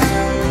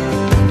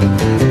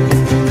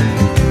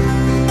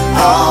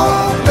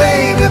 Oh,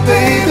 baby,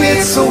 baby,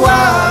 it's a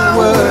wild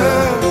world.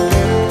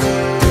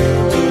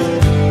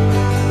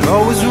 I'll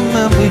always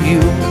remember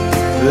you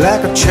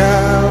like a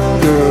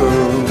child, girl.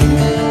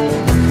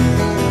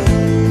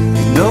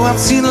 No, I've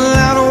seen a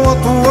lot of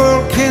what the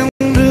world can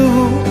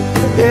do,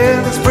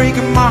 and it's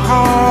breaking my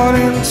heart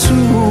in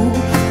two,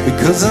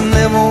 because I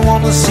never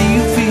want to see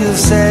you feel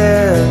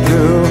sad,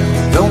 girl.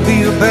 Don't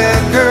be a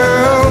bad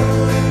girl,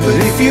 but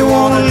if you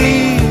want to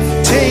leave,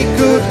 take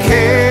good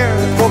care.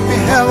 Hope you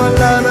have a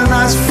lot of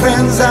nice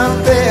friends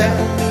out there.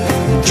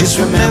 Just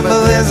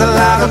remember there's a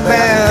lot of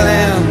bad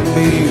and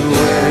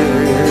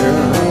beware.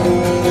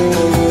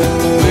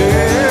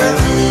 Yeah.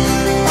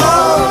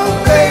 Oh,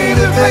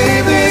 baby,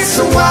 baby, it's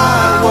a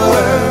wild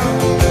world.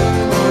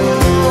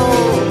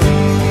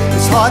 Oh,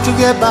 it's hard to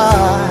get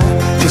by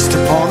just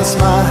upon a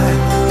smile.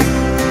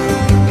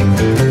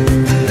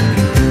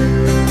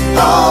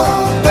 Oh,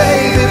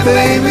 baby,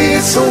 baby,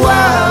 it's a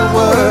wild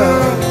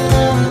world.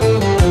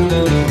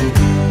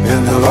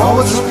 And I'll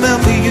always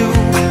remember you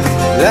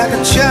like a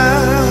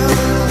child.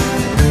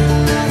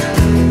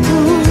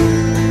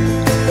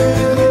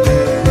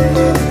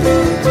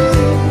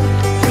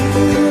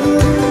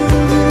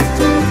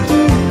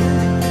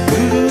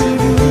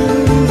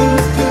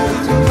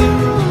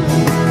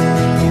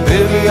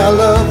 Baby, I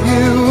love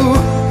you,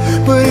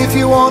 but if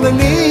you want to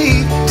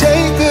leave,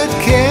 take good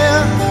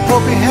care.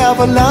 Hope you have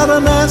a lot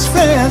of nice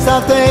friends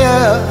out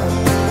there.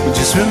 But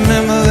just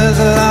remember there's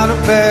a lot of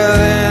bad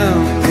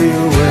and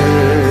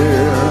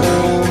beware.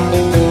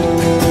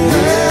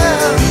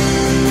 Yeah.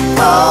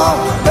 Oh,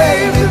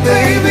 baby,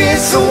 baby,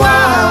 it's a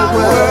wild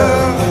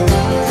world.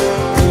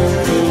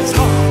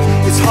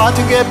 It's hard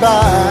to get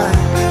by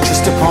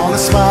just upon a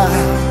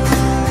smile.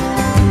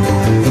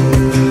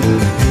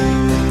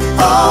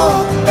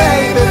 Oh,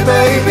 baby,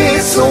 baby,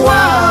 it's a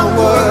wild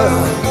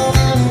world.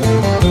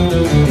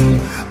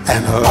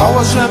 And I'll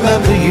always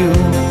remember you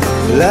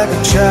like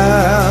a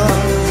child.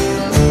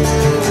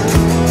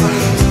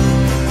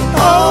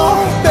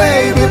 Oh,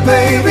 baby,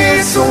 baby,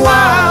 it's a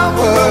wild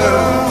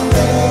world.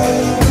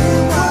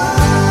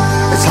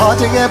 It's hard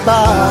to get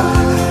by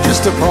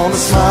just upon a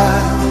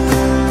smile.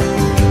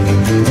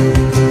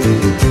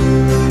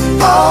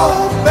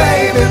 Oh,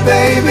 baby,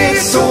 baby,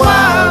 it's a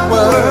wild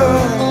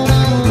world.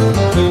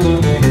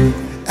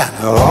 And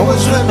I'll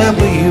always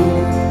remember you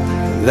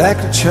like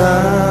a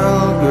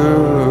child,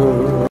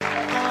 girl.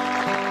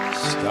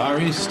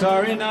 Starry,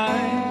 starry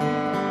night,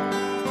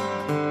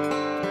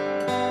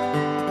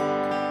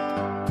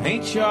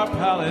 paint your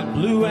palette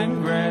blue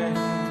and gray.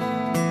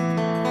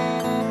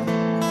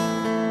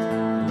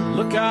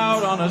 Look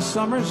out on a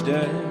summer's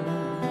day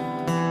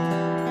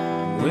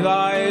with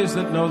eyes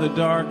that know the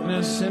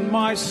darkness in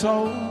my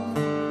soul.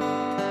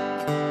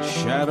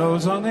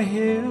 Shadows on the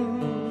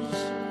hills,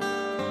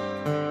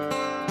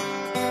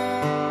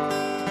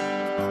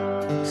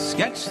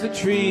 sketch the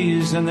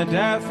trees and the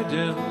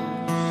daffodils.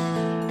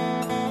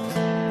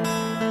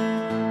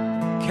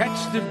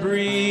 Catch the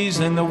breeze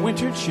and the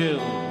winter chill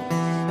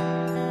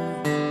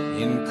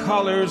in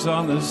colors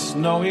on the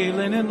snowy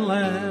linen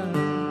land.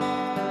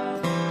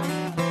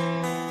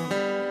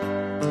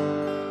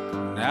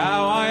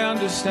 Now I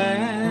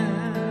understand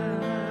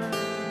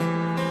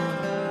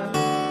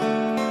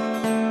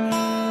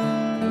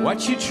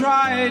what you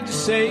tried to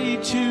say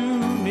to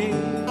me,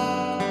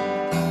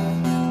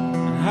 and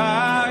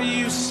how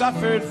you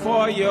suffered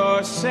for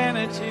your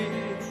sanity.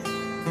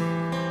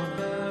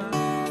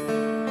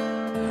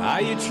 How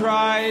you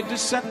tried to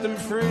set them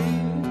free.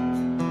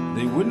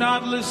 They would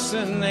not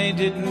listen, they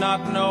did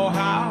not know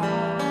how.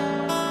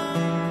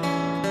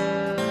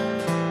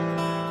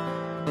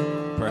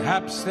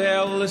 Perhaps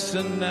they'll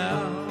listen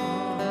now.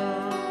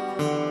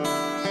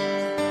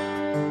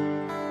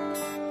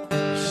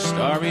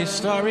 Starry,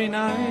 starry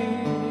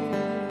night,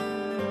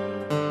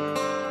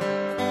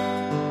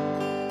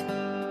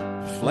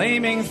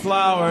 flaming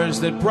flowers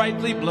that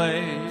brightly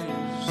blaze,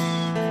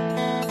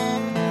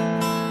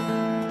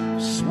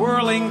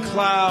 swirling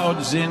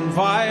clouds in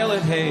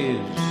violet haze,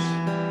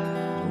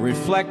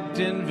 reflect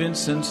in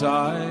Vincent's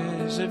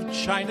eyes of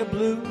china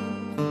blue,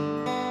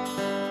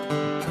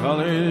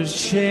 colors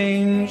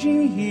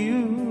changing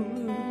hue.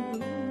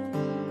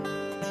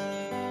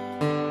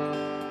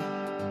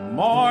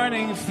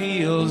 Morning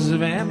fields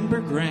of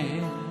amber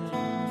grain,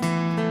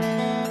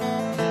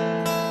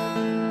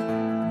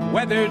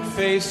 weathered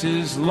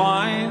faces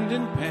lined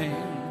in pain,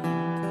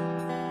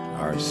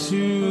 are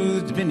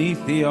soothed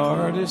beneath the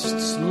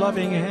artist's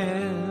loving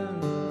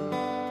hand.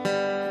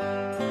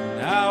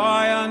 Now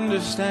I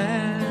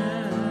understand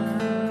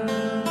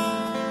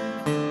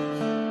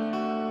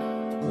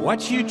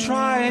what you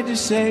tried to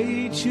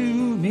say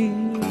to me,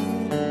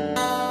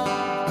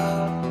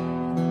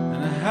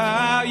 and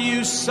how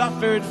you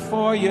suffered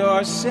for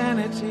your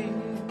sanity,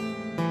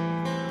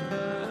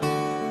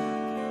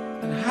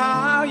 and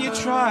how you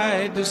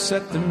tried to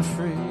set them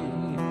free.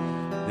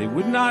 They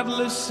would not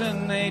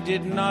listen, they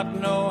did not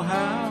know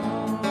how.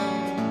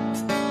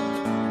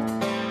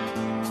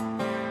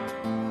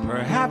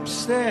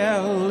 Perhaps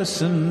they'll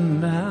listen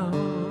now,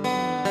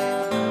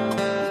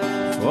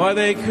 for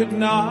they could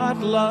not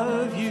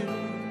love you.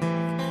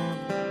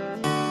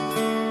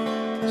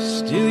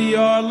 Still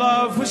your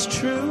love was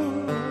true,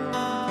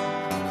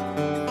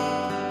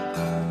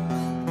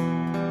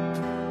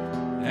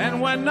 and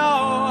when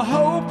no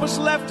hope was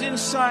left in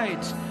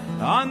sight,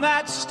 on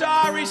that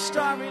starry,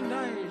 starry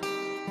night,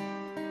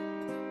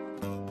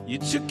 you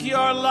took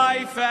your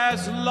life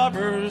as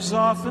lovers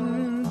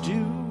often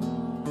do.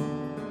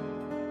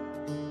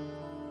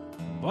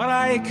 But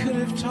I could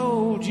have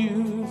told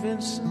you,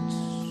 Vincent,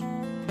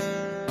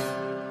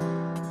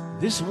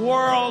 this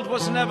world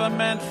was never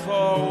meant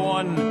for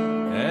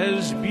one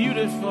as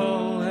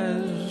beautiful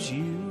as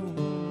you.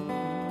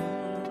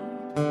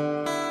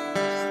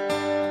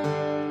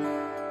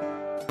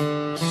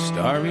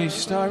 Starry,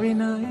 starry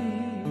night,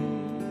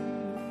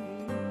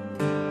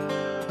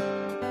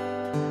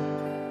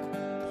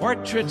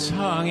 portraits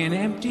hung in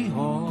empty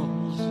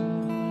halls,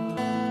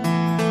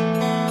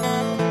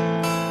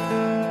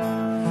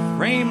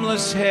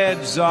 frameless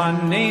heads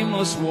on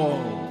nameless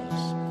walls,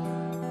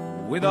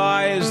 with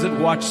eyes that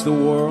watch the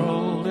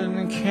world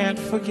and can't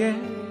forget,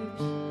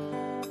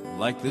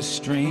 like the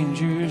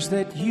strangers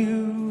that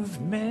you've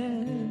met.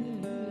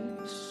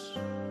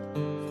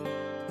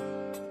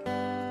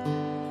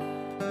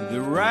 The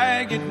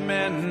ragged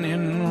men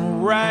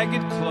in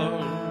ragged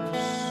clothes,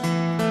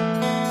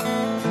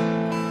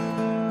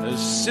 a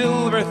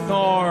silver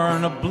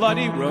thorn, a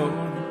bloody rose,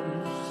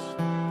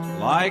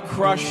 lie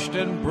crushed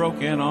and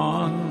broken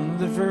on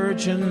the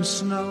virgin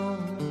snow.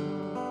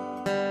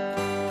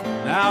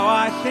 Now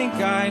I think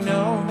I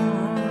know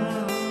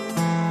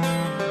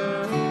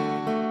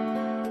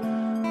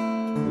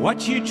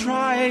what you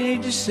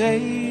tried to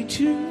say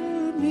to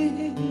me,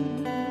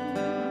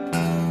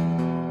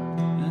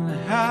 and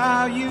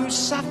how you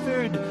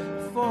suffered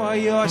for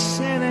your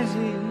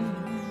sanity,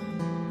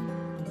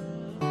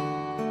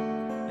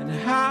 and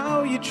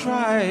how you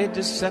tried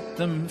to set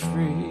them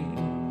free.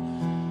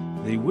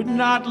 They would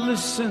not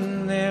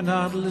listen, they're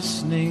not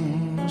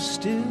listening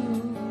still.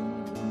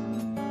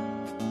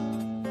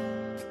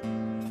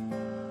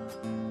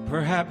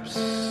 Perhaps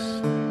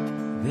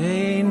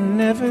they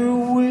never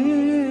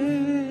will.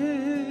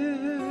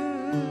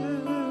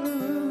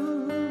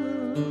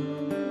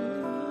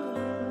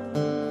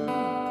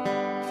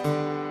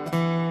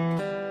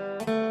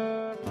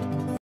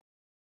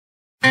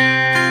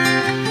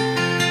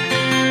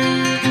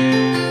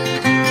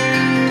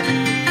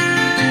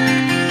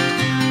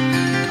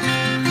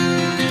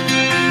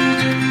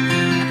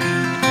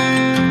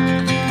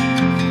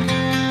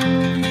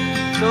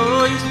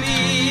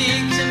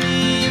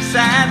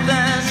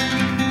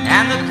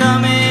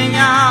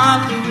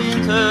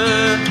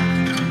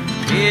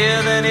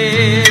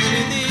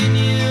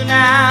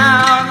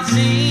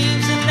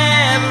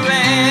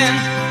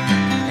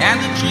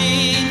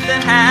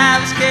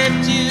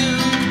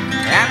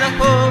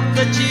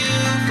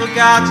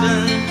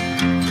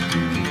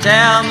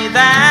 Tell me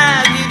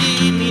that you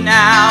need me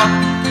now.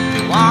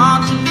 You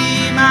want to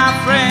be my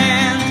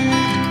friend,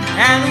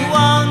 and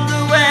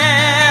wonder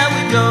where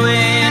we're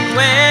going.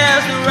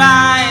 Where's the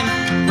rhyme?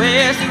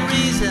 Where's the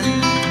reason?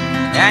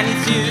 And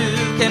if you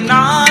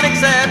cannot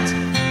accept,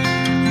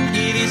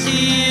 it is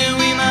here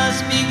we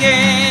must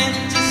begin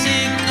to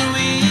seek the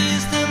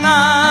wisdom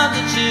of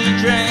the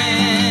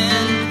children,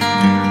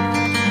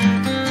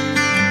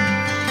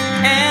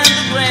 and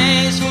the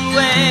graceful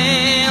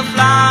way of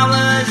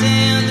flowers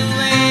in the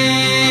wind.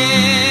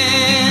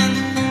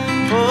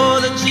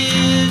 Oh, the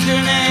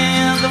children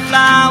and the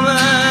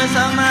flowers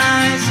are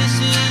my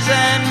sisters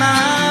and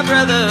my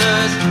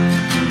brothers.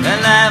 The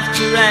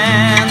laughter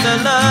and the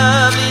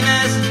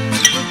loveliness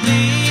will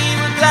be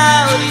a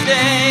cloudy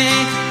day,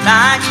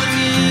 like the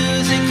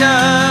music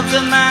of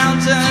the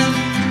mountain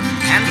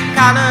and the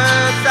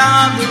colors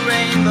of the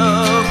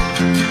rainbow.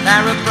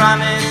 They're a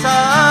promise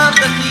of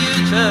the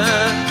future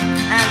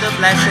and a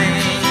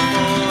blessing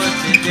for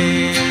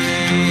today.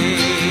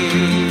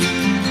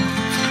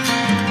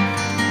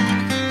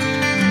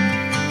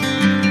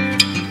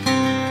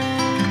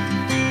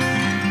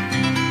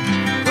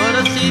 For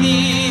the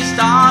cities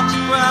start to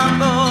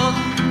crumble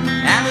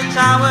and the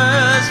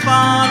towers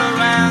fall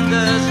around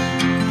us,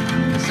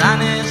 the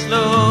sun is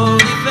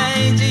slowly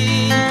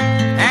fading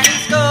and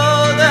it's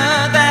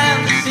colder than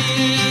the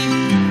sea.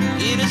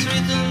 It is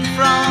written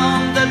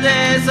from the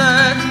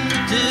desert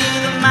to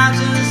the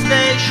mountains,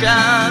 they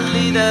shall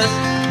lead us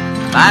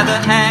by the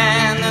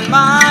hand and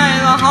by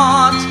the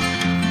heart.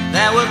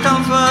 That will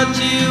comfort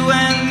you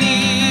and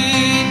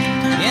me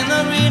in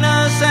the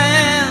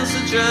Renaissance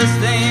of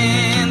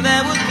trusting,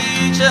 that will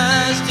teach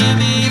us to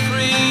be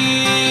free.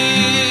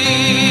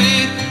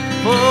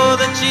 For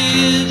the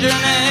children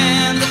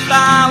and the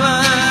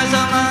flowers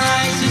are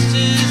my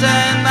sisters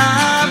and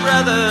my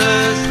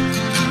brothers.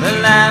 The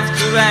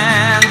laughter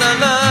and the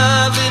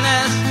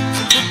loveliness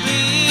will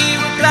be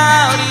a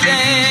cloudy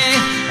day,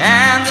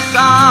 and the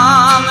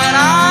song that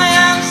I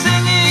am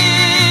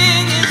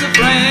singing is a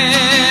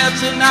prayer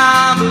to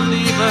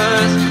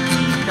non-believers.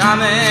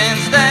 Come and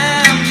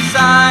stand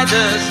beside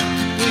us,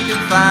 we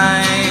can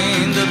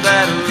find a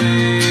better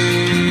way.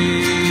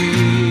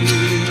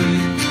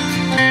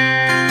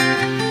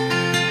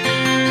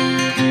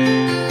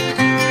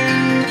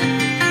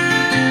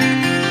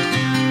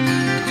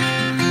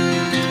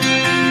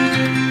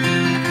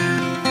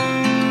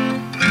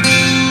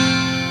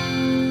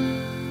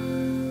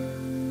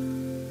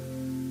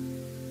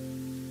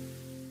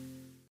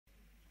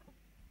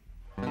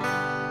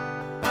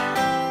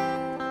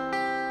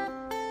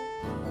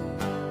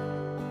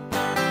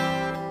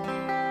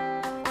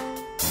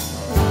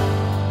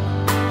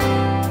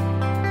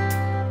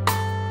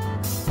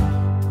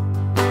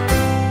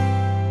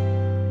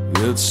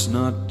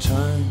 not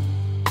time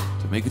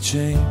to make a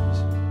change.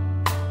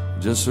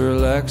 Just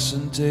relax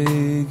and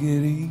take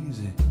it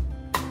easy.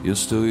 You're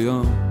still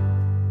young,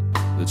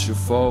 that's your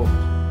fault.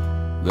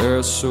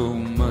 There's so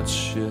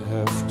much you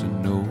have to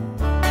know.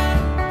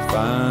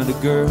 Find a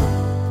girl,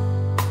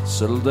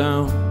 settle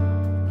down.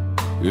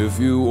 If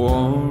you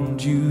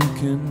want, you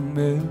can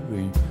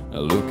marry. Now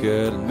look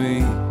at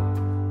me,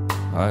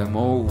 I'm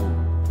old,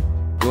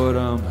 but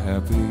I'm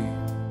happy.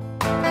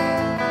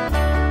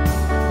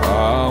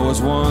 I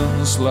was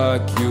once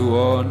like you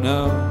are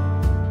now,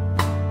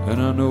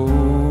 and I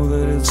know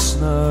that it's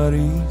not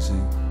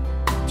easy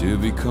to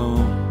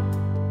become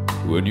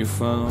when you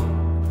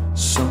found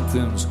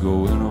something's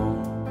going on.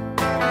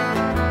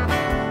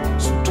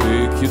 So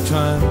take your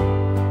time,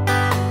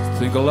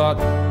 think a lot,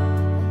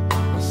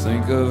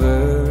 think of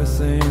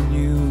everything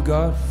you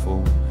got,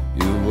 for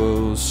you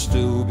will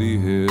still be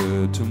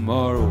here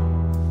tomorrow,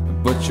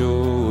 but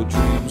your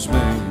dreams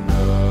may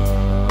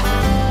not.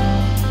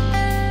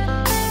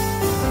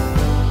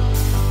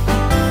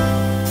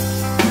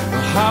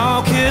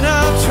 How can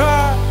I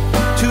try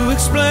to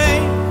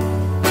explain?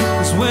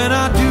 'Cause when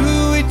I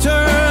do, he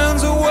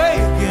turns away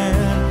again.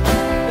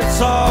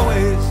 It's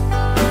always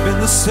been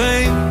the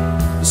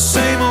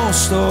same old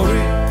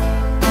story.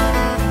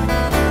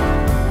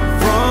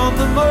 From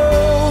the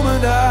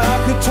moment I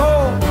could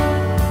talk,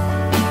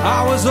 I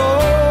was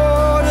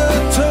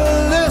ordered to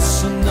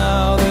listen.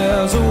 Now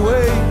there's a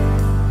way,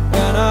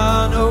 and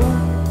I know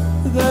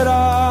that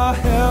I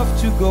have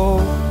to go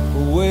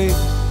away.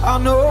 I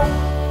know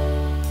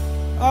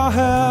I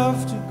have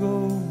to go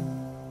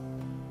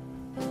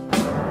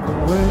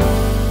away.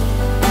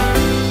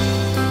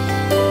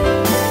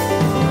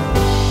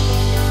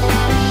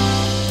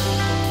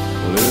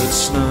 Well,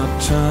 it's not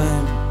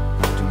time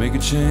to make a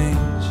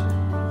change.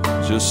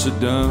 Just sit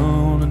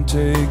down and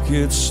take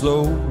it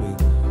slowly.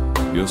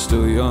 You're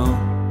still young,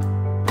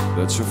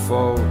 that's your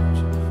fault.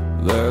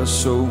 There's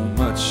so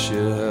much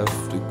you have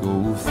to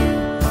go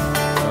through.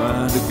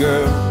 Find a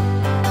girl,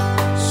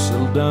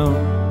 settle down.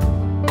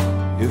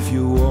 If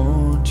you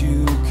want,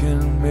 you can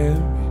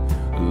marry.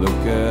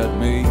 Look at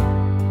me,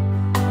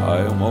 I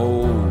am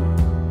old,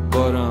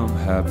 but I'm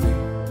happy.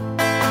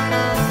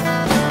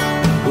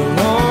 Well,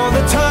 all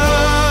the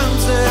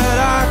times that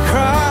I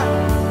cried,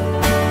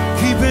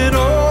 keeping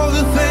all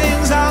the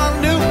things I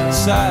knew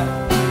inside,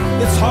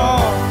 it's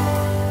hard,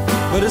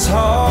 but it's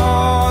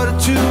hard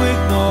to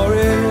ignore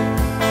it.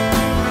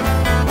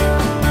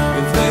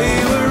 If they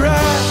were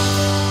right,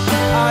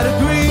 I'd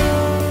agree,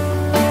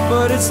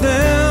 but it's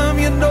them,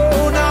 you know,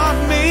 not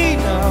me.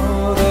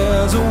 Now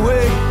there's a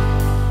way,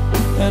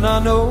 and I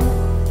know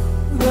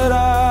that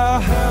I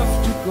have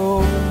to go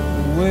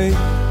away.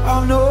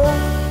 I know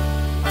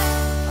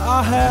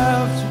I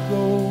have to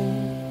go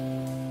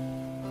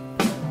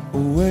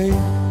away.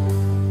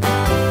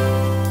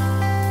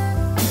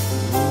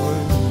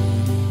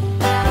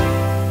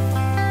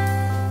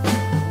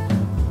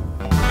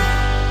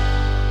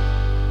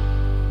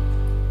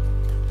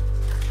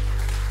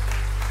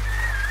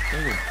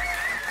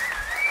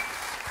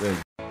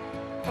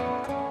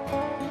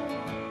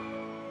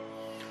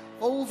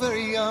 Oh,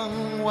 very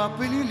young, what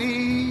will you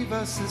leave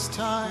us this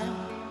time?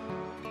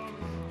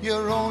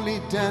 You're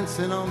only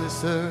dancing on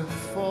this earth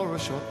for a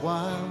short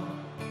while.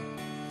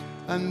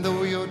 And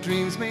though your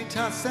dreams may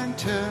toss and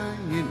turn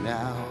you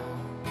now,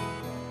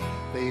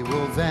 they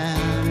will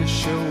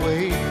vanish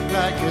away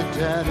like a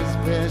daddy's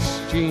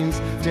best jeans,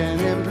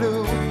 denim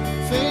blue,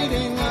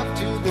 fading up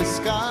to the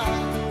sky.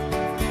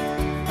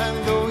 And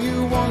though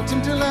you want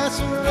him to last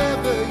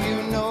forever, you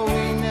know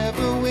he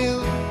never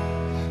will.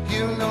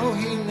 You know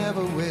he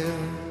never will.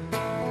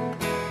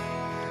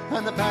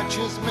 And the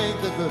patches make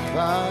the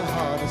goodbye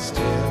harder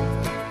still.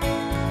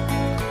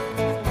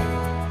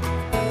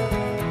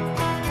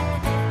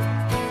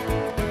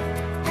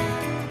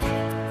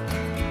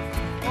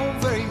 Oh,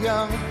 very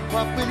young,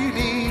 what will you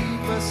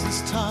leave us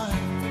this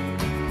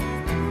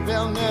time?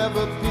 There'll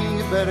never be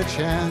a better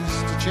chance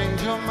to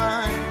change your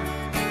mind.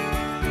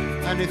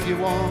 And if you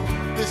want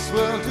this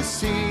world to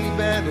see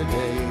better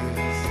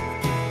days,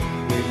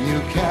 will you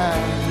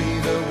carry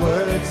the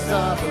words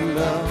of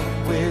love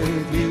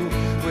with you?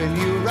 Will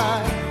you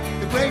ride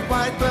the great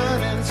white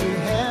bird into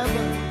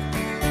heaven?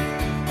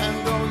 And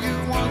though you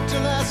want to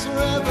last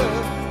forever,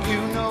 you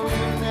know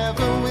you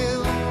never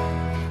will.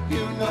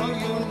 You know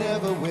you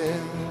never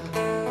will.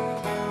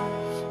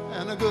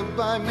 And a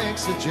goodbye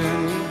makes the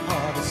journey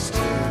harder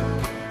still.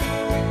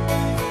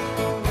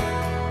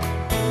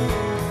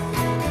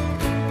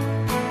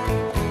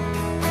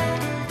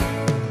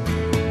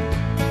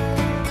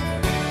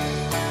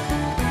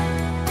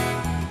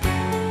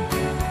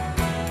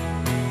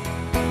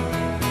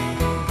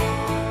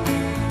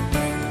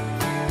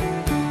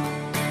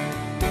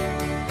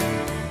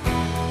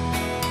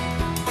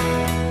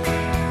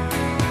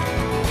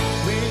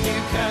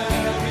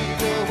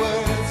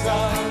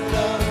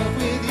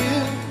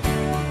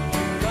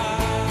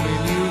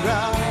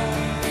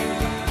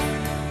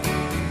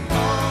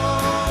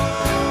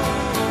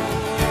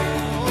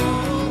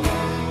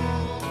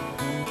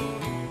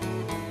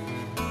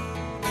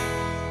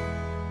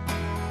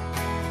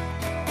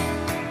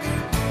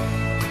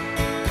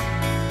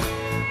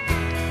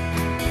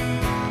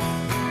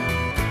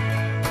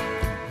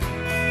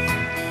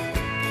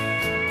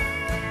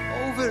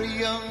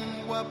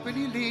 will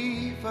you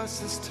leave us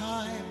this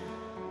time?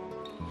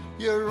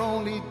 You're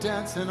only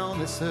dancing on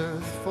this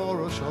earth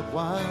for a short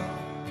while.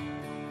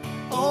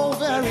 Oh,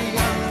 very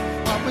young,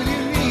 why will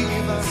you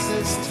leave us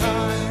this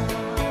time?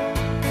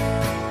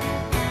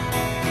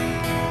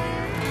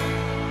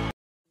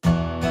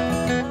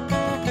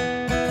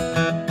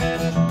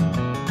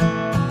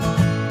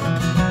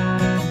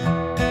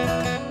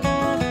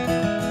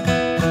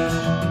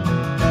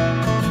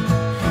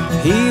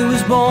 He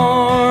was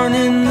born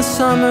in the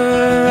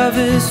summer of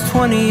his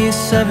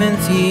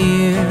 27th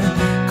year,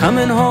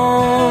 coming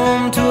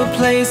home to a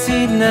place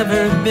he'd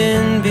never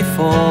been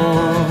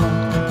before.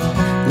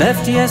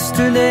 Left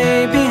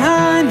yesterday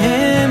behind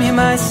him, you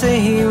might say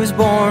he was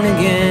born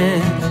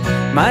again.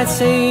 Might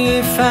say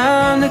he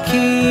found a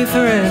key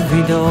for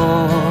every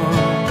door.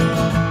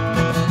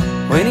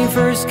 When he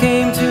first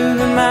came to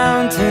the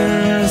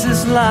mountains,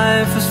 his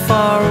life was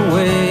far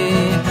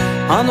away,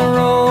 on the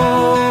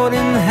road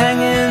and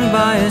hanging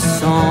by a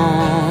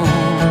song.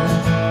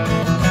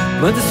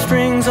 But the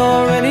string's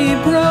already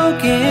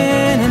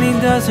broken and he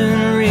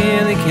doesn't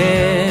really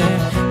care.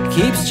 It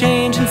keeps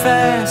changing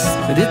fast,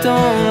 but it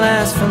don't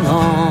last for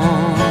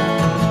long.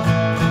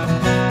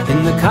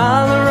 In the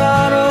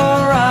Colorado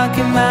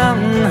Rocky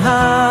Mountain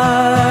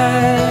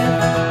High,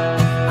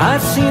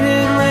 I've seen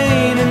it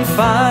rain and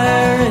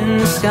fire in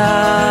the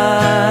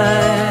sky.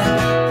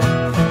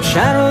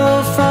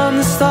 Shadow from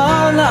the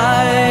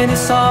starlight is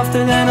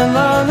softer than a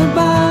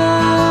lullaby.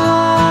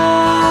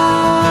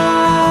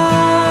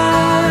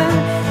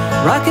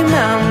 Rocky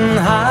Mountain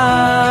High,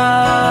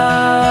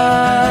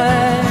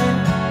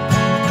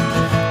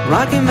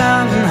 Rocky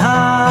Mountain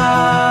High.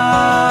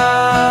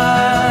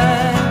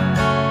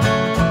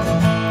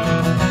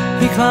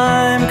 He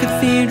climbed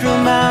Cathedral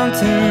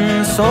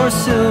Mountain, saw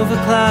silver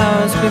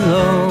clouds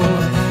below,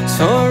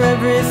 saw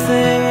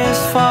everything as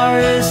far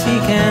as he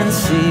can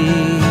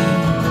see.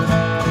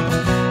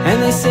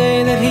 And they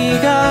say that he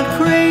got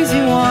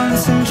crazy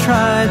once and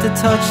tried to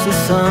touch the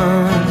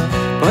sun,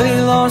 but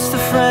he lost a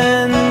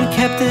friend,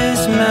 kept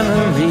his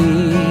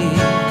memory.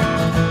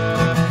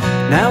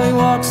 Now he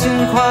walks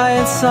in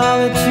quiet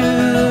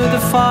solitude,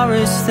 the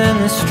forest and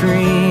the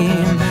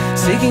stream,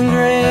 seeking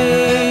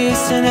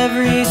grace in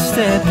every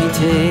step he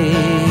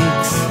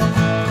takes.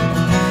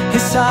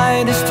 His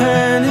sight is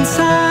turned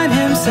inside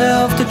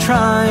himself to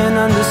try and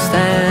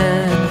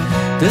understand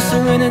the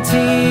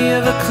serenity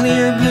of a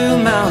clear blue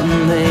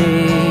mountain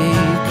lake.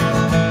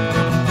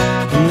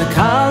 In the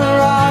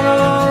Colorado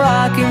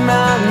Rocky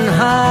Mountain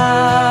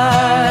High,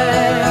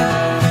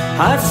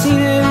 I've seen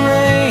it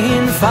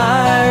rain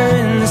fire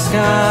in the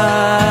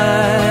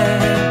sky.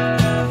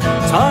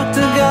 Talk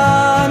to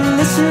God and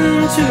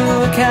listen to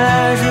a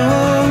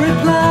casual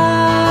reply.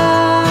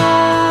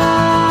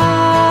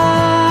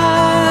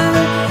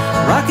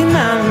 Rocky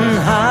Mountain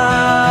High,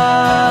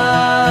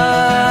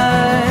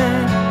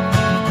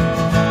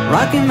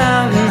 Rocky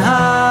Mountain High.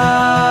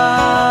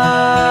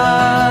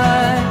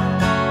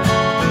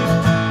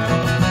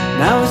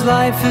 Now his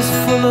life is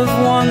full of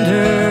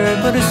wonder,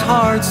 but his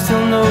heart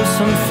still knows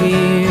some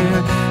fear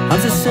of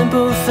the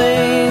simple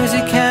things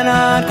he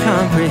cannot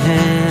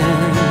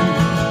comprehend.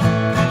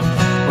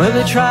 Well,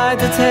 they tried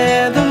to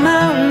tear the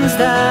mountains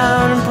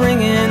down and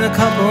bring in a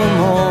couple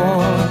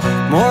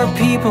more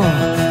people,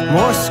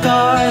 more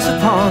scars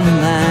upon the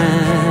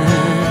land.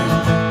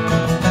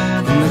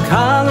 In the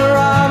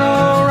Colorado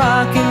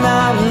Rocky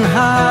Mountain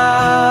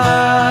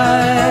High,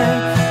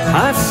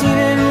 I've seen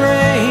it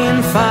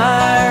rain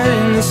fire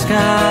in the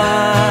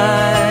sky.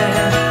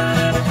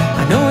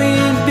 I know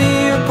he'd be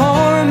a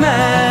poor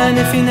man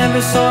if he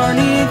never saw an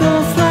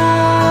eagle fly.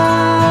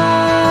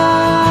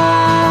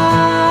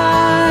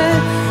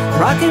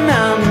 Rocky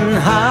Mountain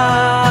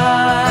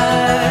High,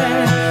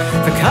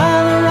 the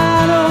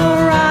Colorado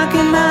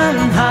Rocky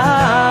Mountain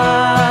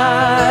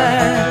High,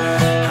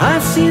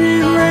 I've seen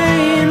it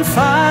rain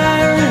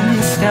fire in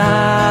the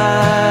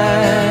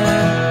sky.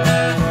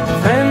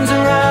 Friends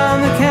around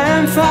the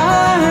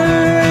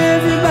campfire,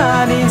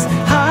 everybody's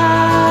high.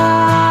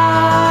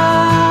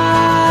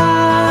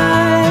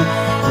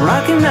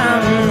 Rocky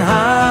Mountain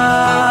High,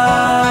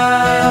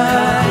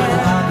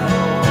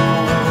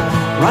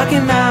 Rocky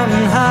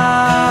Mountain High,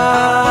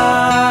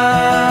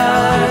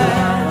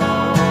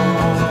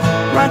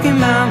 Rocky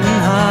Mountain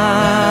High,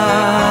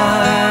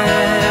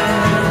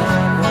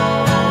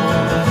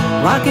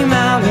 Rocky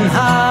Mountain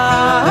High.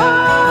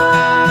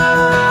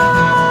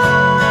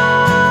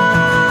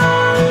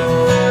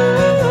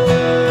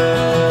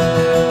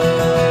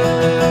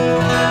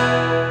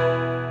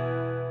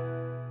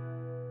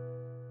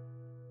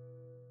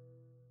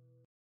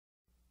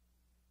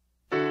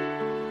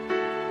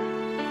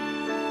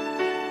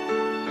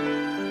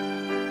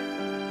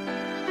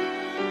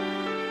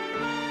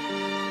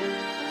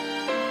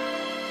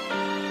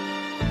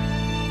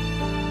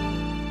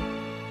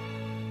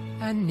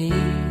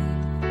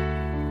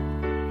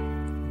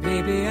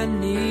 I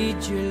need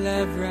your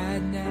love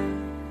right now,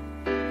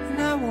 and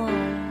I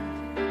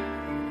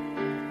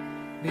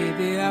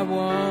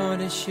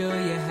want to show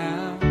you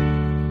how.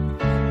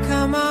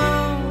 Come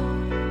on,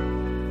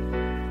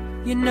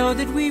 You know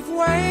that we've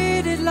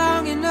waited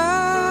long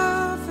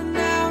enough, and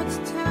now it's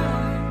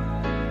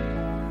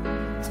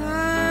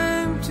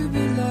time to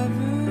be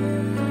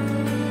lovers.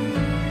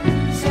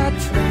 I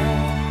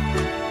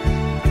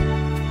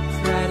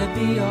try to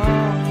be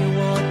all you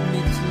want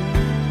me to,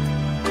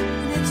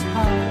 and it's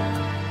hard,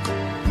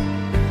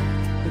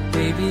 but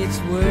baby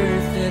it's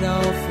worth it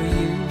all for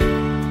you.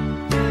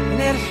 And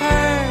it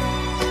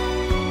hurts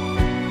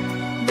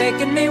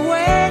making me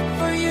wait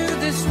for you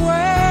this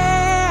way.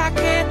 I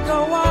can't go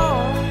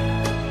on,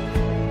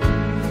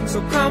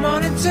 so come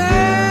on and take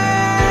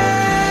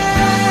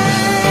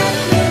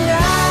me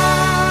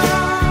now,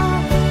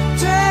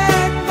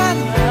 take my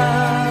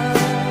love,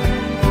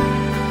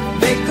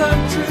 make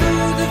come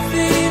true the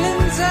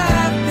feelings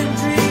I've been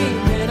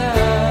dreaming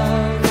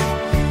of.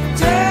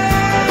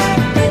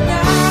 Take me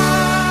now,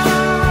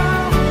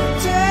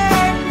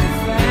 take me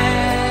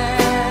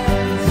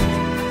fast.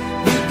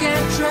 You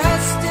can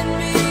trust in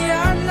me,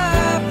 our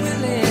love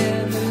will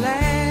ever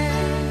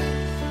last.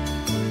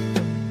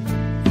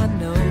 I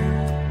know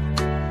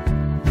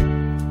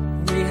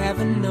we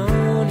haven't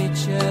known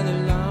each other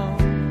long,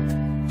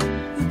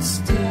 but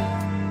still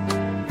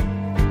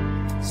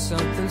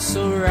something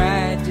so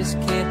right just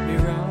can't be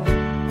wrong.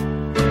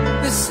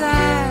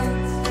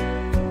 Besides,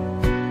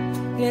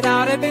 it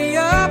ought to be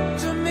up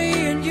to me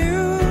and you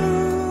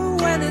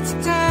when it's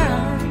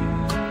time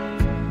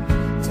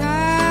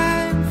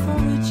for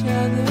each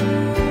other.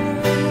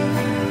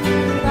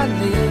 I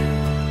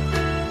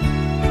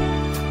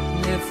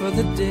live for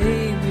the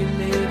day we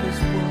live as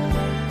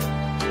one.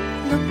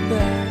 Look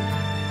back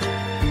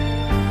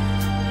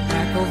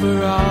over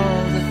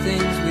all the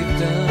things we've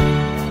done.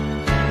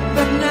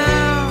 But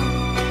now,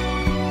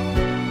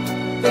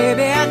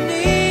 baby, I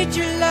need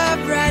your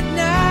love right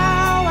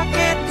now. I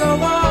can't go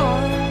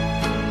on,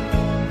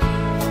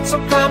 so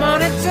come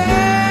on and take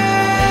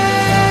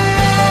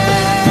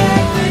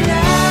me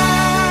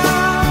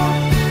now,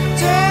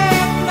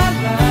 take my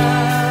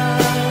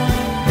love,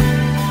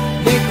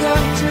 make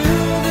come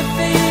true the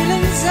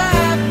feelings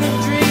I've been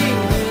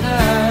dreaming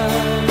of.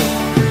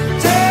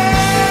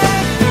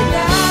 Take me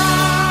now,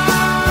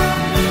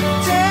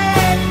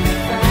 take me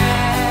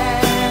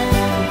fast.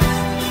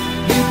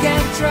 You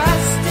can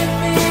trust in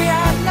me,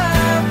 our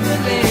love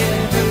will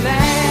ever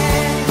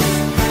last.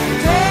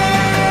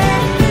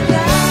 Take me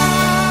now,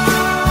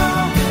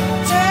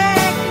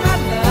 take my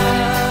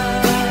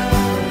love,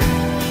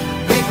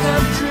 make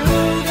come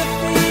true the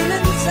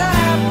feelings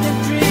I've been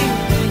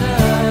dreaming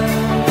of.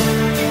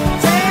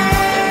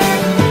 Take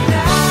me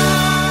now,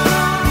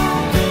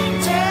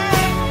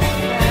 take me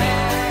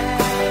fast.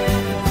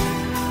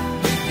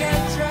 You can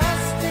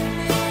trust in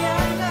me,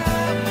 our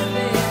love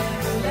will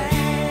ever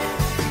last.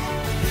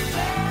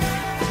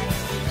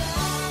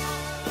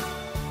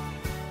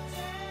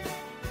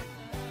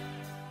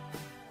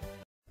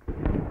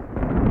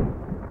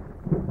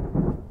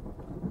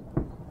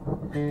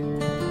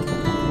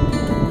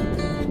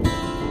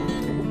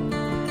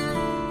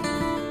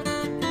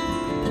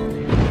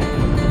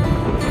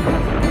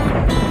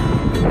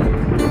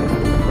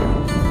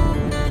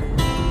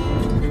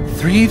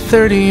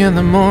 3:30 in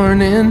the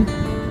morning,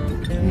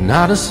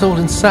 not a soul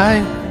in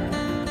sight.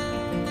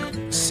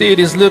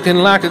 City's looking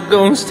like a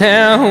ghost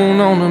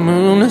town on a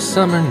moonless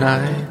summer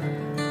night.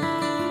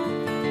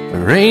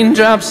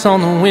 Raindrops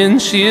on the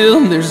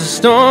windshield, there's a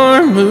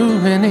storm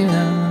moving in.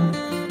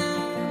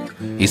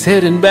 He's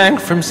heading back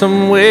from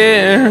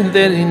somewhere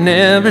that he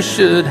never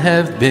should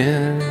have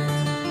been.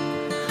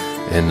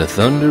 And the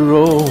thunder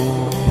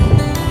rolls,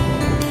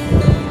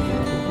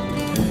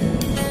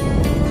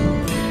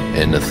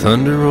 and the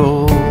thunder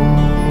rolls.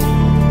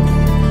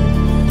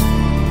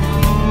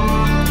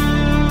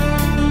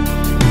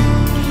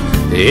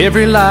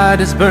 Every light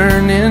is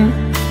burning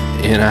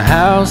in a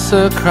house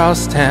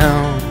across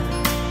town.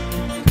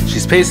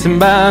 She's pacing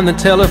by the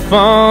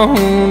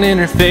telephone in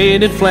her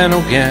faded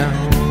flannel gown,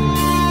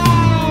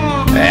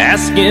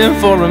 asking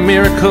for a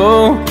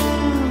miracle,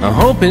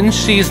 hoping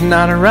she's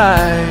not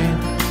alright,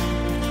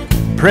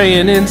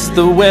 praying it's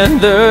the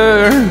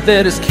weather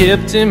that has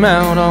kept him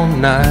out all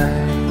night.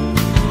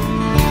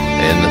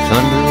 And the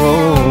thunder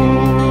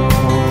rolls,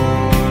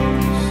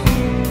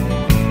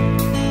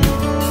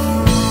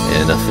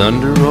 and the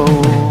thunder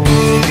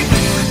rolls.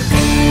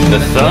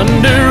 The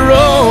thunder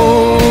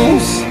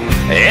rolls,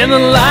 and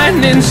the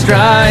lightning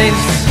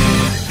strikes.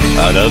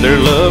 Another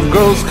love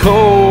grows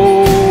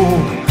cold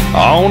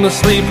on a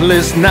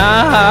sleepless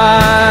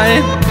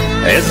night,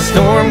 as the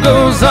storm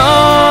goes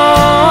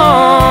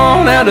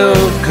on out of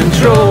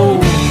control.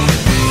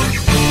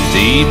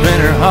 Deep in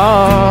her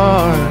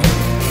heart,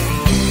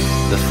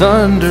 the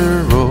thunder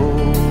rolls.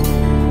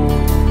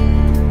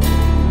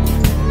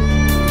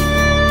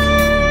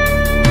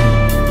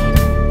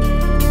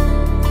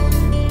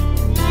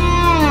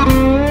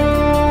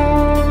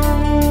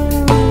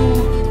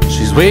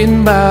 She's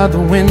waiting by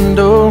the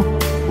window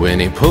when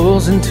he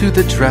pulls into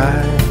the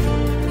drive.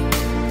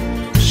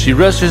 She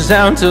rushes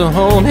out to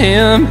hold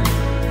him,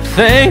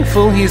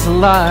 thankful he's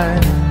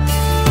alive.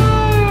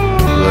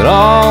 But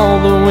all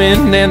the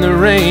wind and the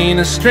rain,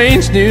 a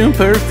strange new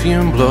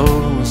perfume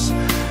blows,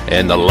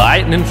 and the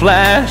lightning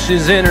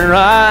flashes in her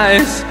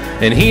eyes,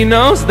 and he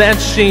knows that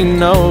she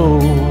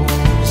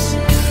knows,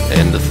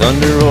 and the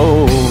thunder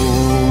rolls,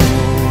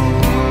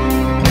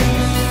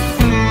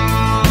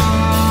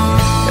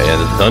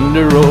 and the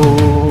thunder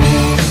rolls.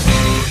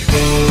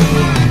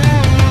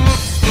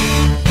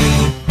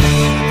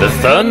 The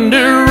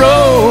thunder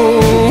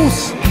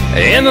rolls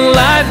and the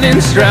lightning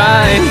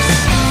strikes.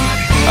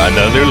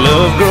 Another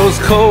love grows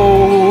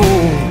cold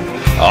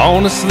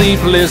on a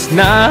sleepless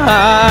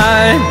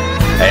night,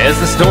 as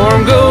the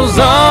storm goes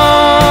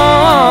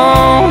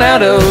on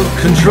out of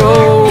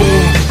control.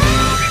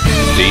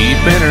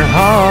 Deep in her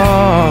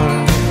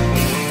heart,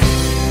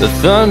 the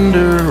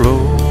thunder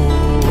rolls.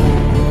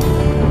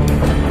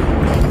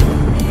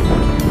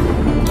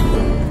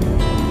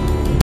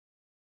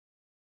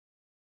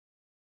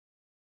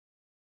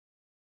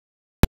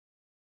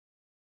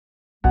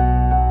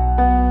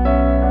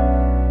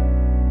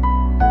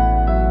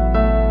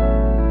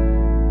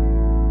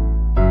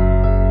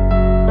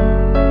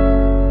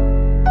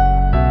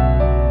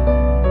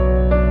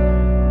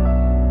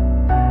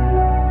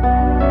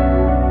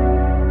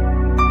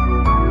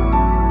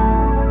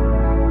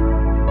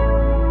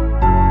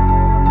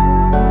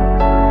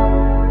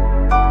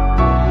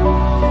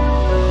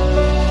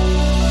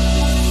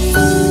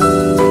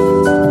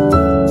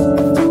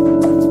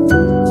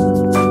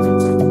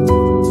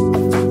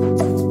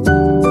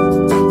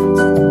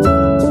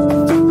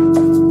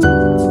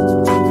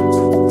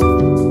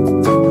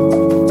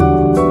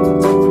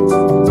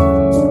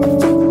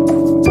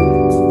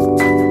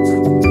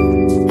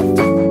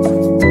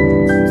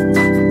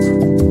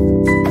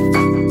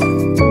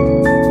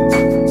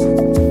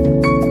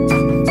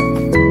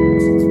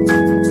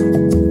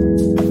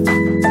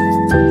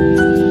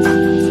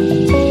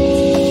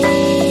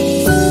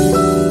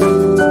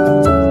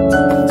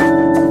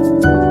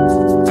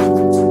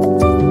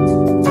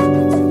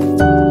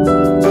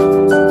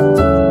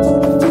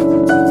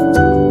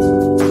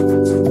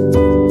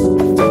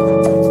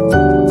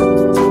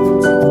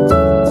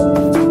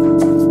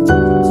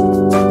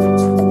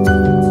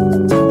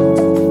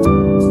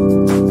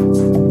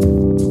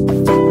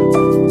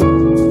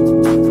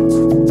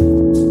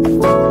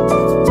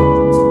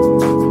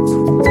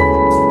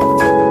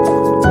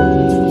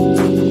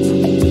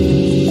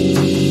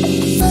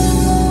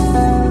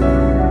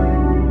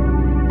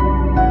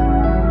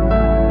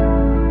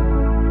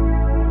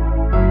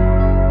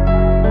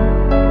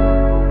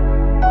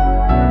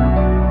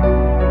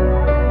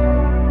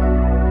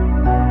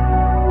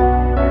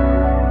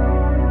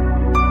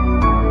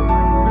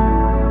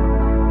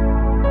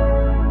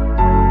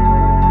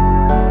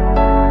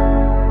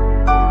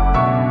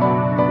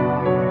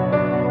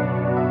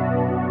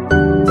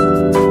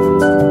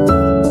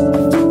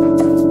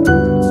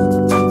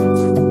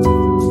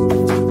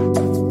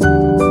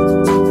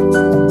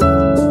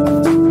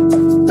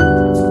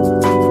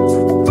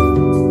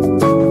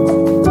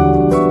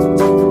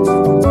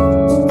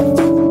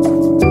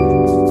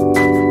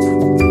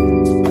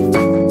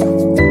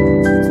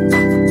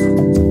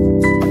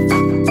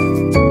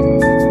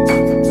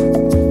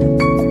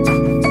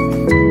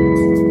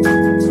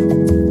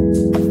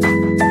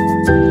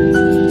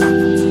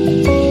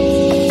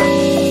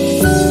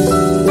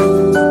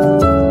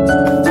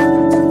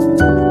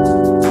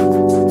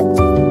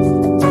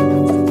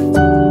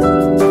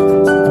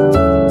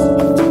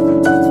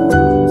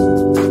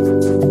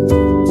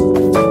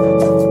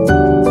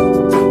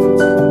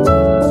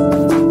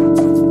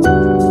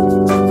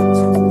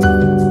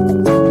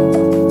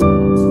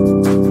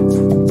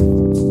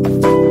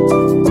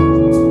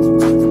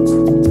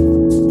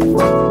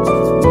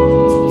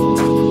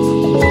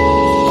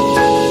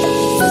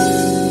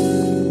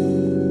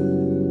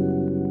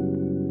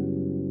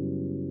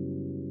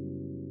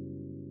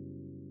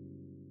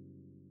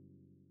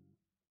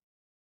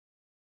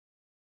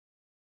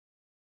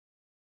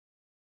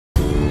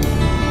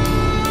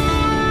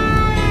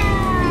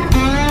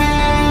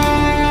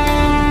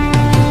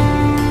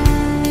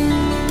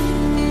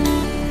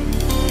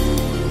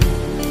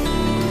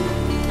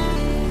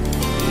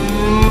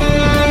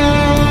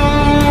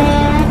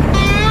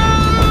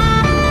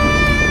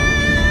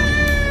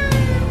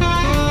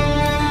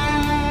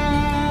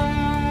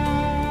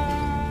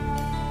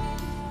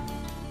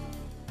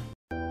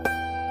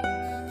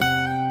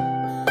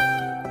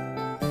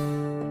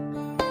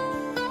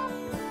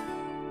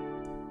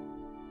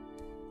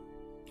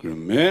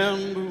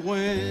 Remember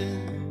when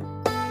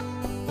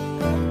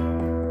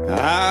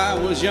I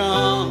was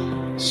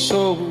young,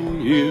 so were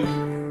you,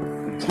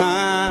 and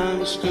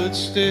time stood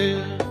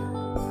still.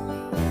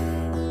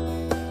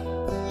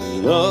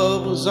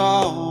 Love was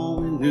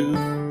all we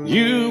knew.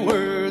 You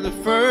were the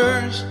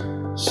first,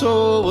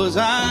 so was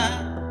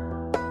I.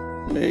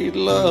 Made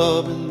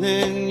love and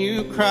then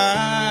you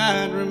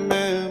cried.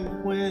 Remember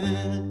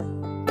when?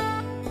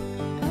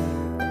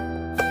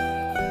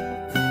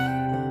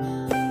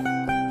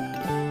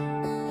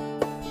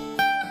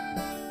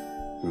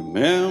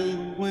 Remember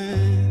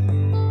when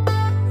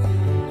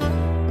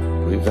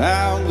we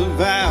vowed the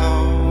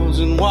vow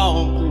and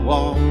walked the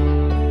walk,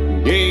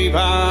 and gave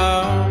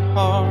our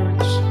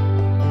hearts,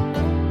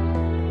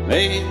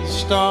 made the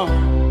start,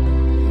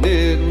 and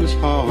it was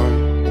hard.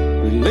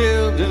 We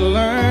lived and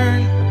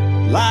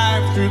learned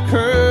life through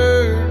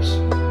curves.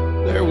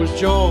 There was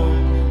joy,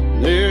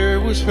 there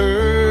was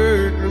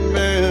hurt.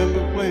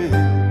 Remember when?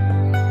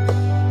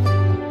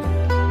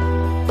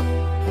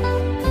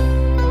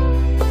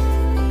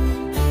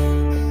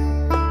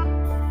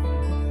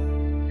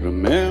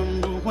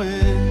 Remember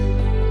when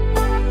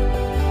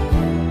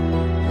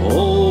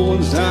old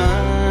ones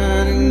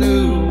died and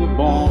new were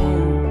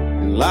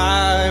born, and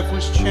life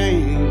was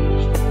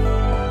changed,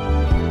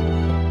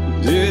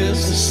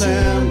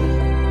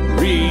 disassembled,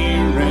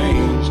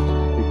 rearranged.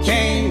 We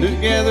came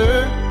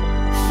together,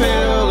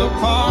 fell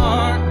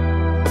apart,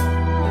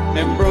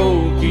 and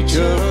broke each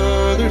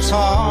other's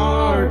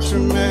hearts.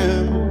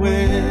 Remember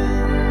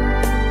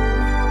when?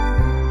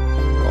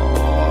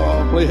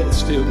 Oh, play that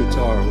steel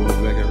guitar,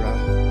 we'll make it right.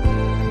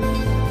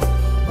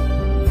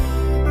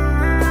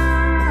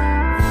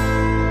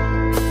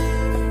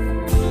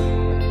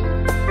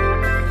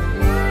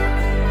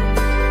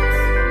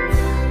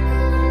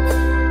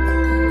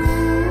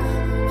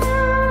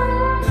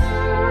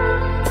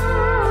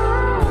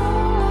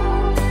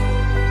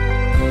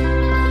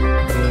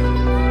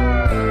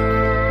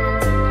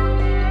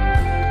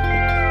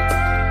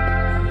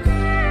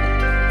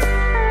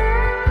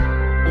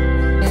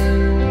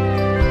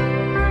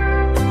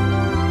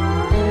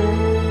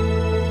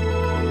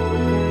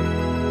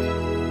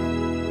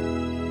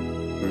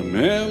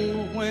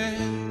 Remember when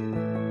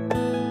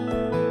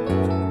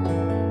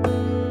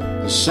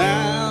the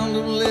sound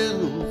of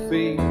little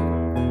feet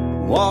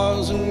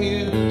was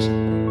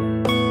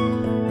amusing?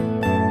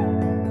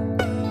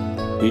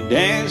 He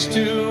danced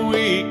to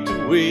week,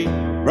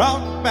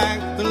 brought back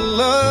the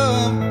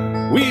love.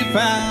 We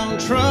found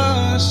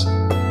trust,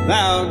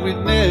 vowed we'd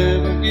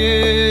never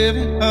give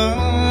it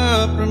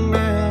up.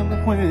 Remember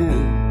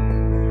when?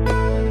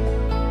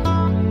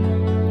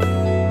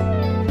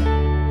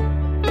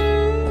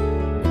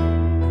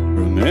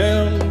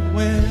 Remember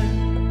when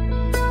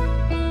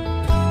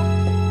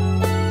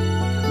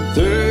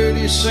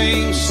 30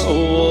 seems so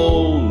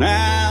old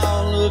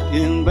now,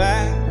 looking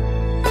back.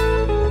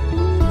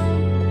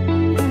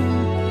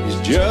 It's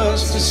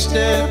just a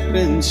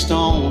stepping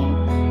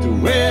stone to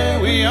where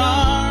we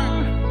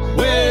are,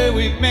 where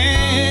we've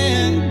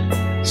been.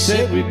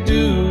 Said we'd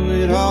do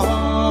it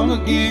all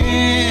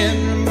again.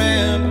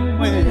 Remember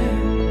when?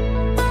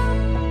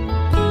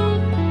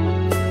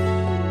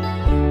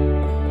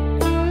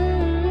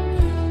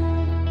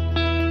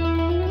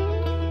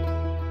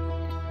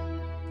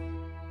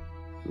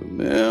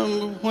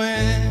 Remember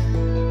when?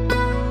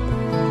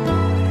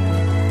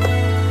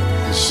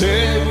 They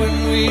said when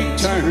we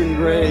turned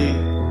gray,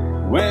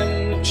 when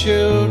the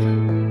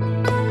children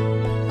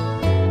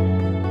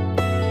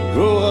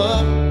grow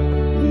up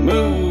and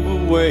move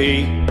away,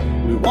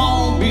 we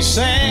won't be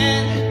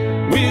sad,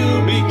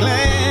 we'll be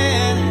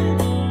glad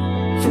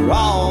for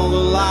all the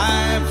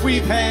life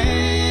we've had.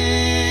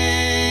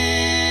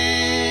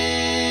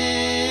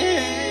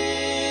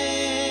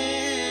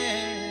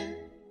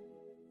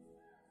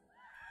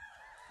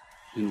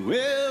 And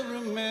we'll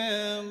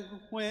remember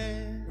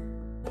when.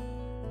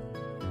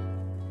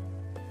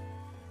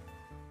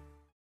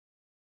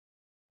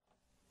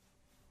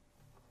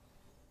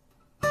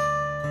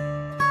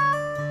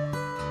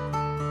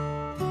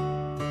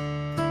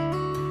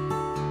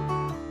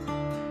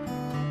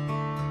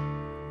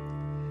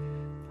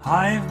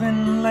 I've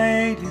been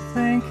lately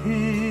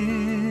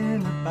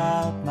thinking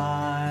about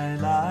my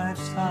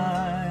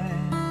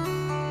lifetime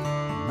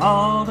and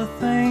all the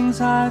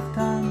things I've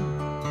done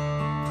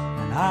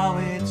and how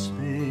it's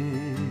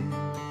been.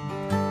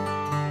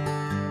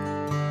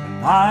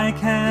 And I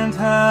can't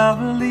help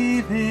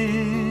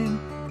believing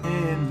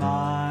in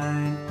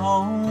my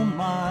own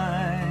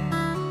mind.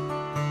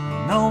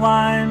 I know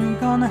I'm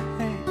gonna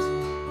hate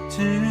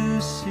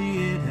to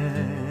see it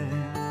end.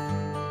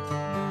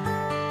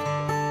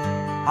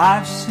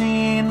 I've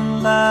seen a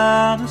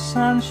lot of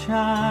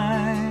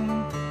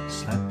sunshine,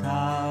 slept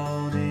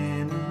out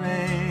in the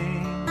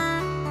rain,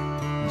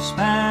 and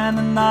spent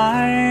a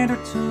night or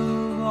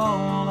two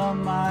all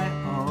on my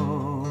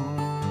own.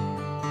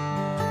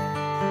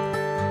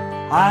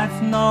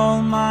 I've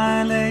known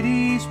my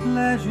lady's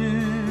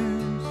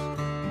pleasures,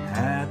 and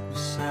had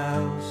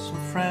myself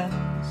some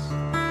friends,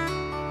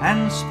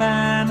 and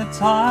spent a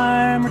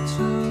time or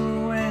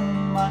two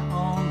in my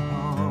own home.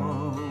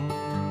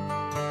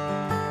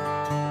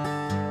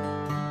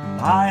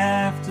 I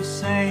have to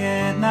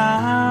say it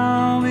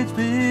now, it's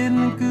been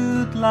a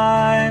good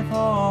life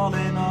all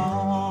in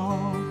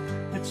all.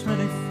 It's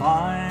really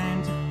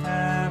fine to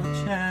have a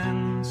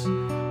chance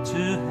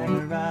to hang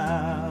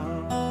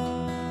around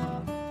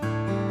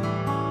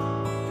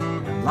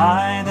and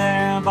lie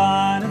there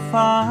by the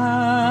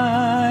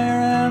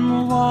fire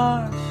and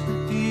watch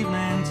the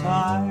evening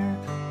tide,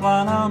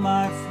 while all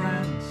my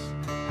friends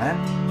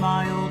and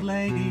my old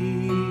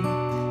lady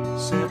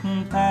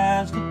sitting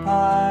past the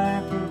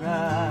pipe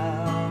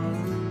around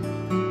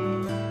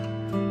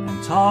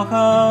and talk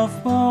of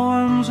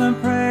poems and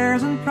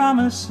prayers and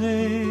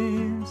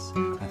promises,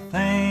 the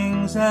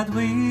things that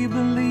we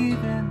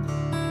believe in,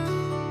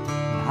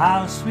 and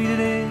how sweet it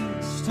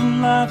is to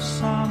love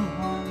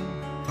someone,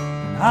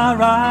 and how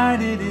right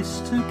it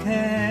is to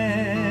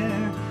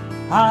care,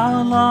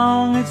 how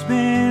long it's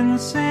been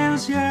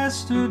since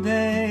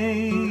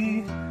yesterday.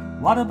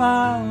 What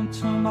about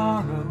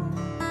tomorrow?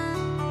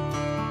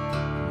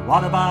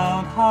 What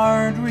about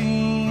our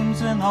dreams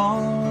and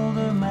all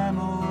the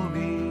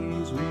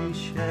memories we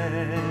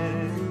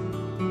share?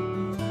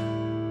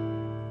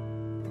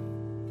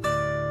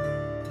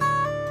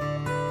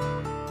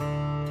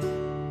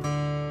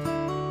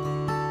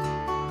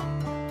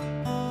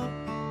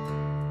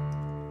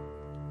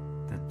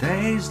 The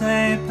days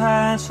they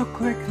pass so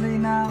quickly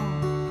now,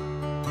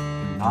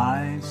 the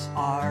nights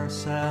are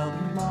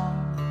seldom long,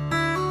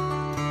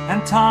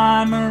 and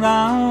time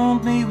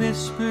around me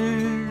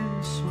whispers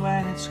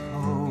when it's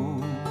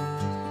cold.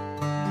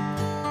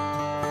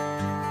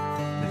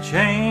 The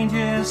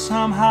changes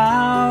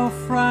somehow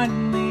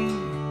frighten me,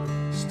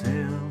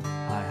 still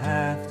I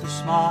have to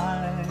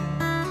smile.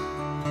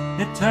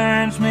 It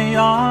turns me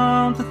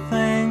on to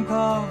think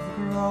of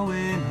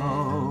growing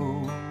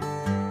old.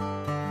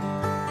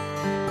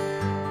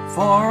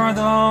 For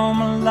though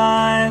my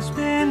life's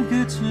been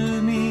good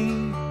to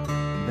me,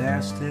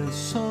 there's still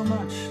so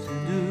much to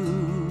do.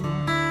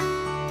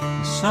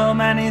 So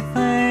many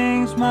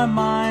things my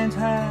mind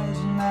has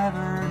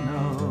never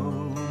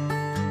known.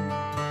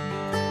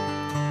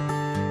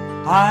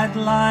 I'd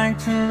like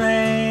to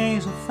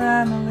raise a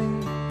family,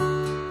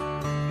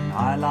 and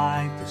I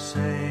like to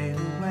sail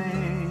away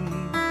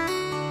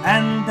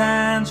and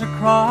dance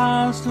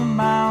across the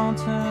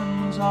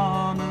mountains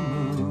on the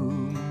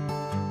moon.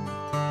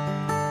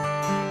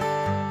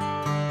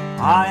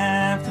 I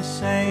have to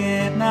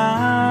say it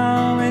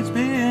now, it's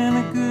been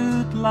a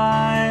good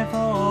life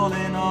all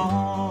in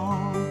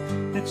all.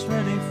 It's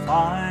really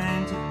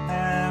fine to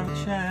have a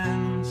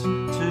chance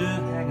to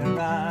hang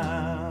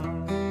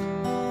around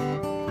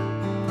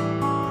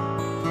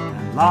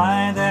and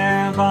lie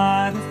there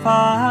by the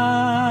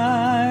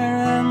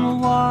fire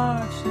and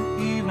watch the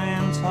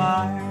evening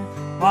tide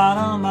while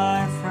all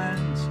my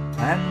friends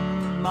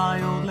and my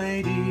old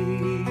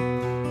lady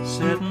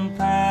sit and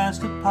pass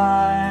the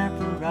pipe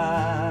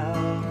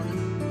around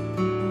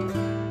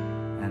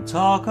and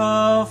talk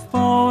of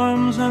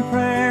poems and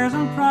prayers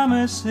and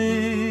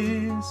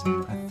promises,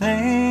 the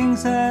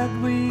things that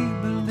we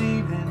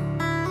believe in,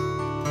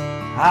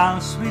 how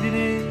sweet it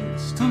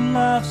is to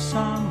love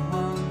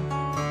someone,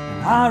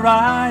 and how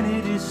right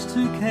it is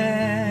to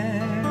care,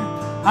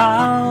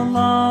 how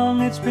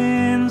long it's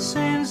been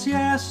since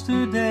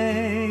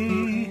yesterday.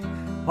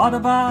 What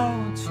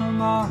about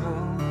tomorrow?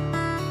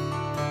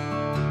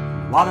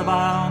 What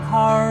about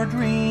our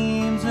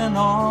dreams and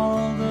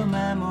all the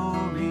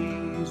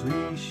memories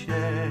we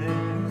share?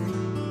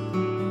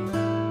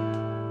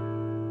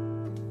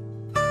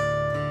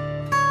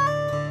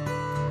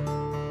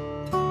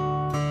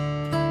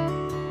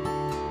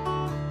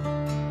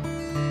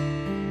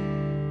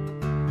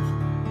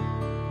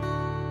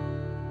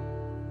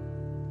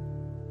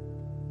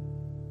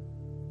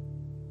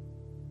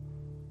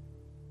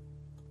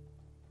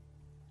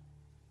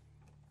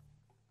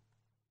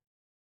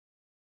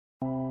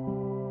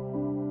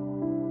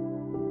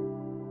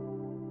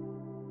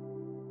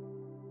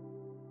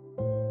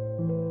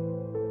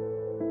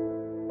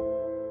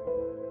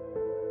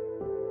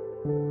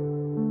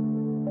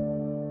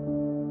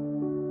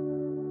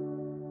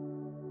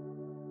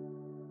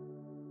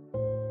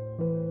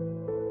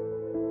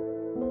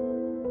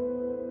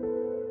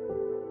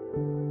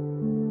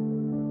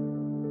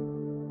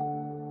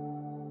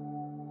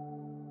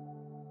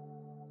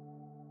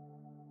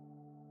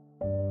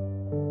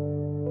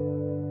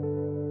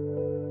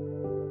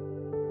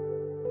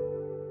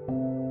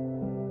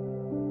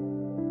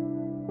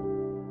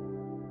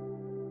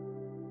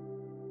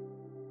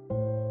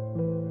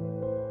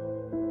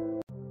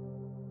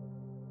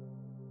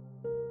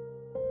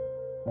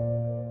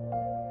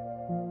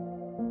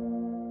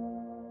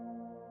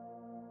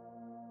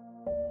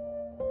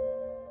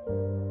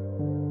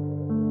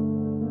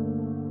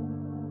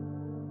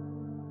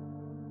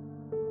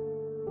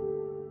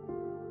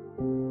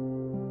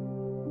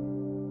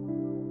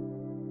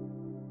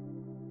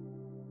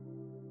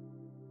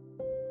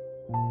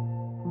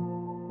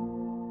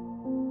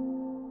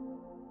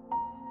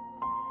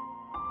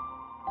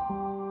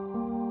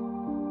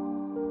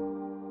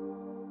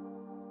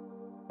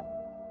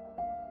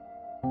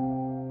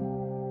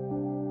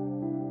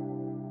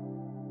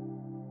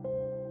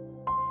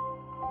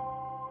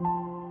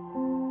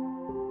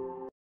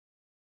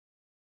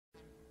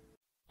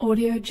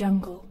 Audio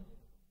Jungle.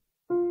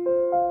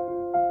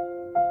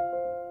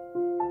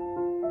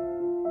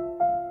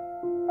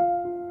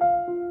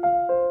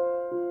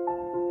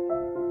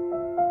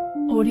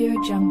 Audio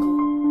Jungle.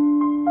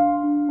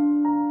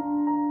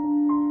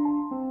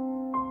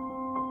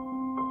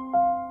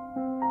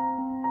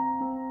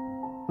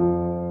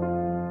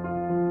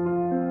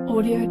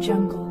 Audio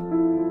Jungle.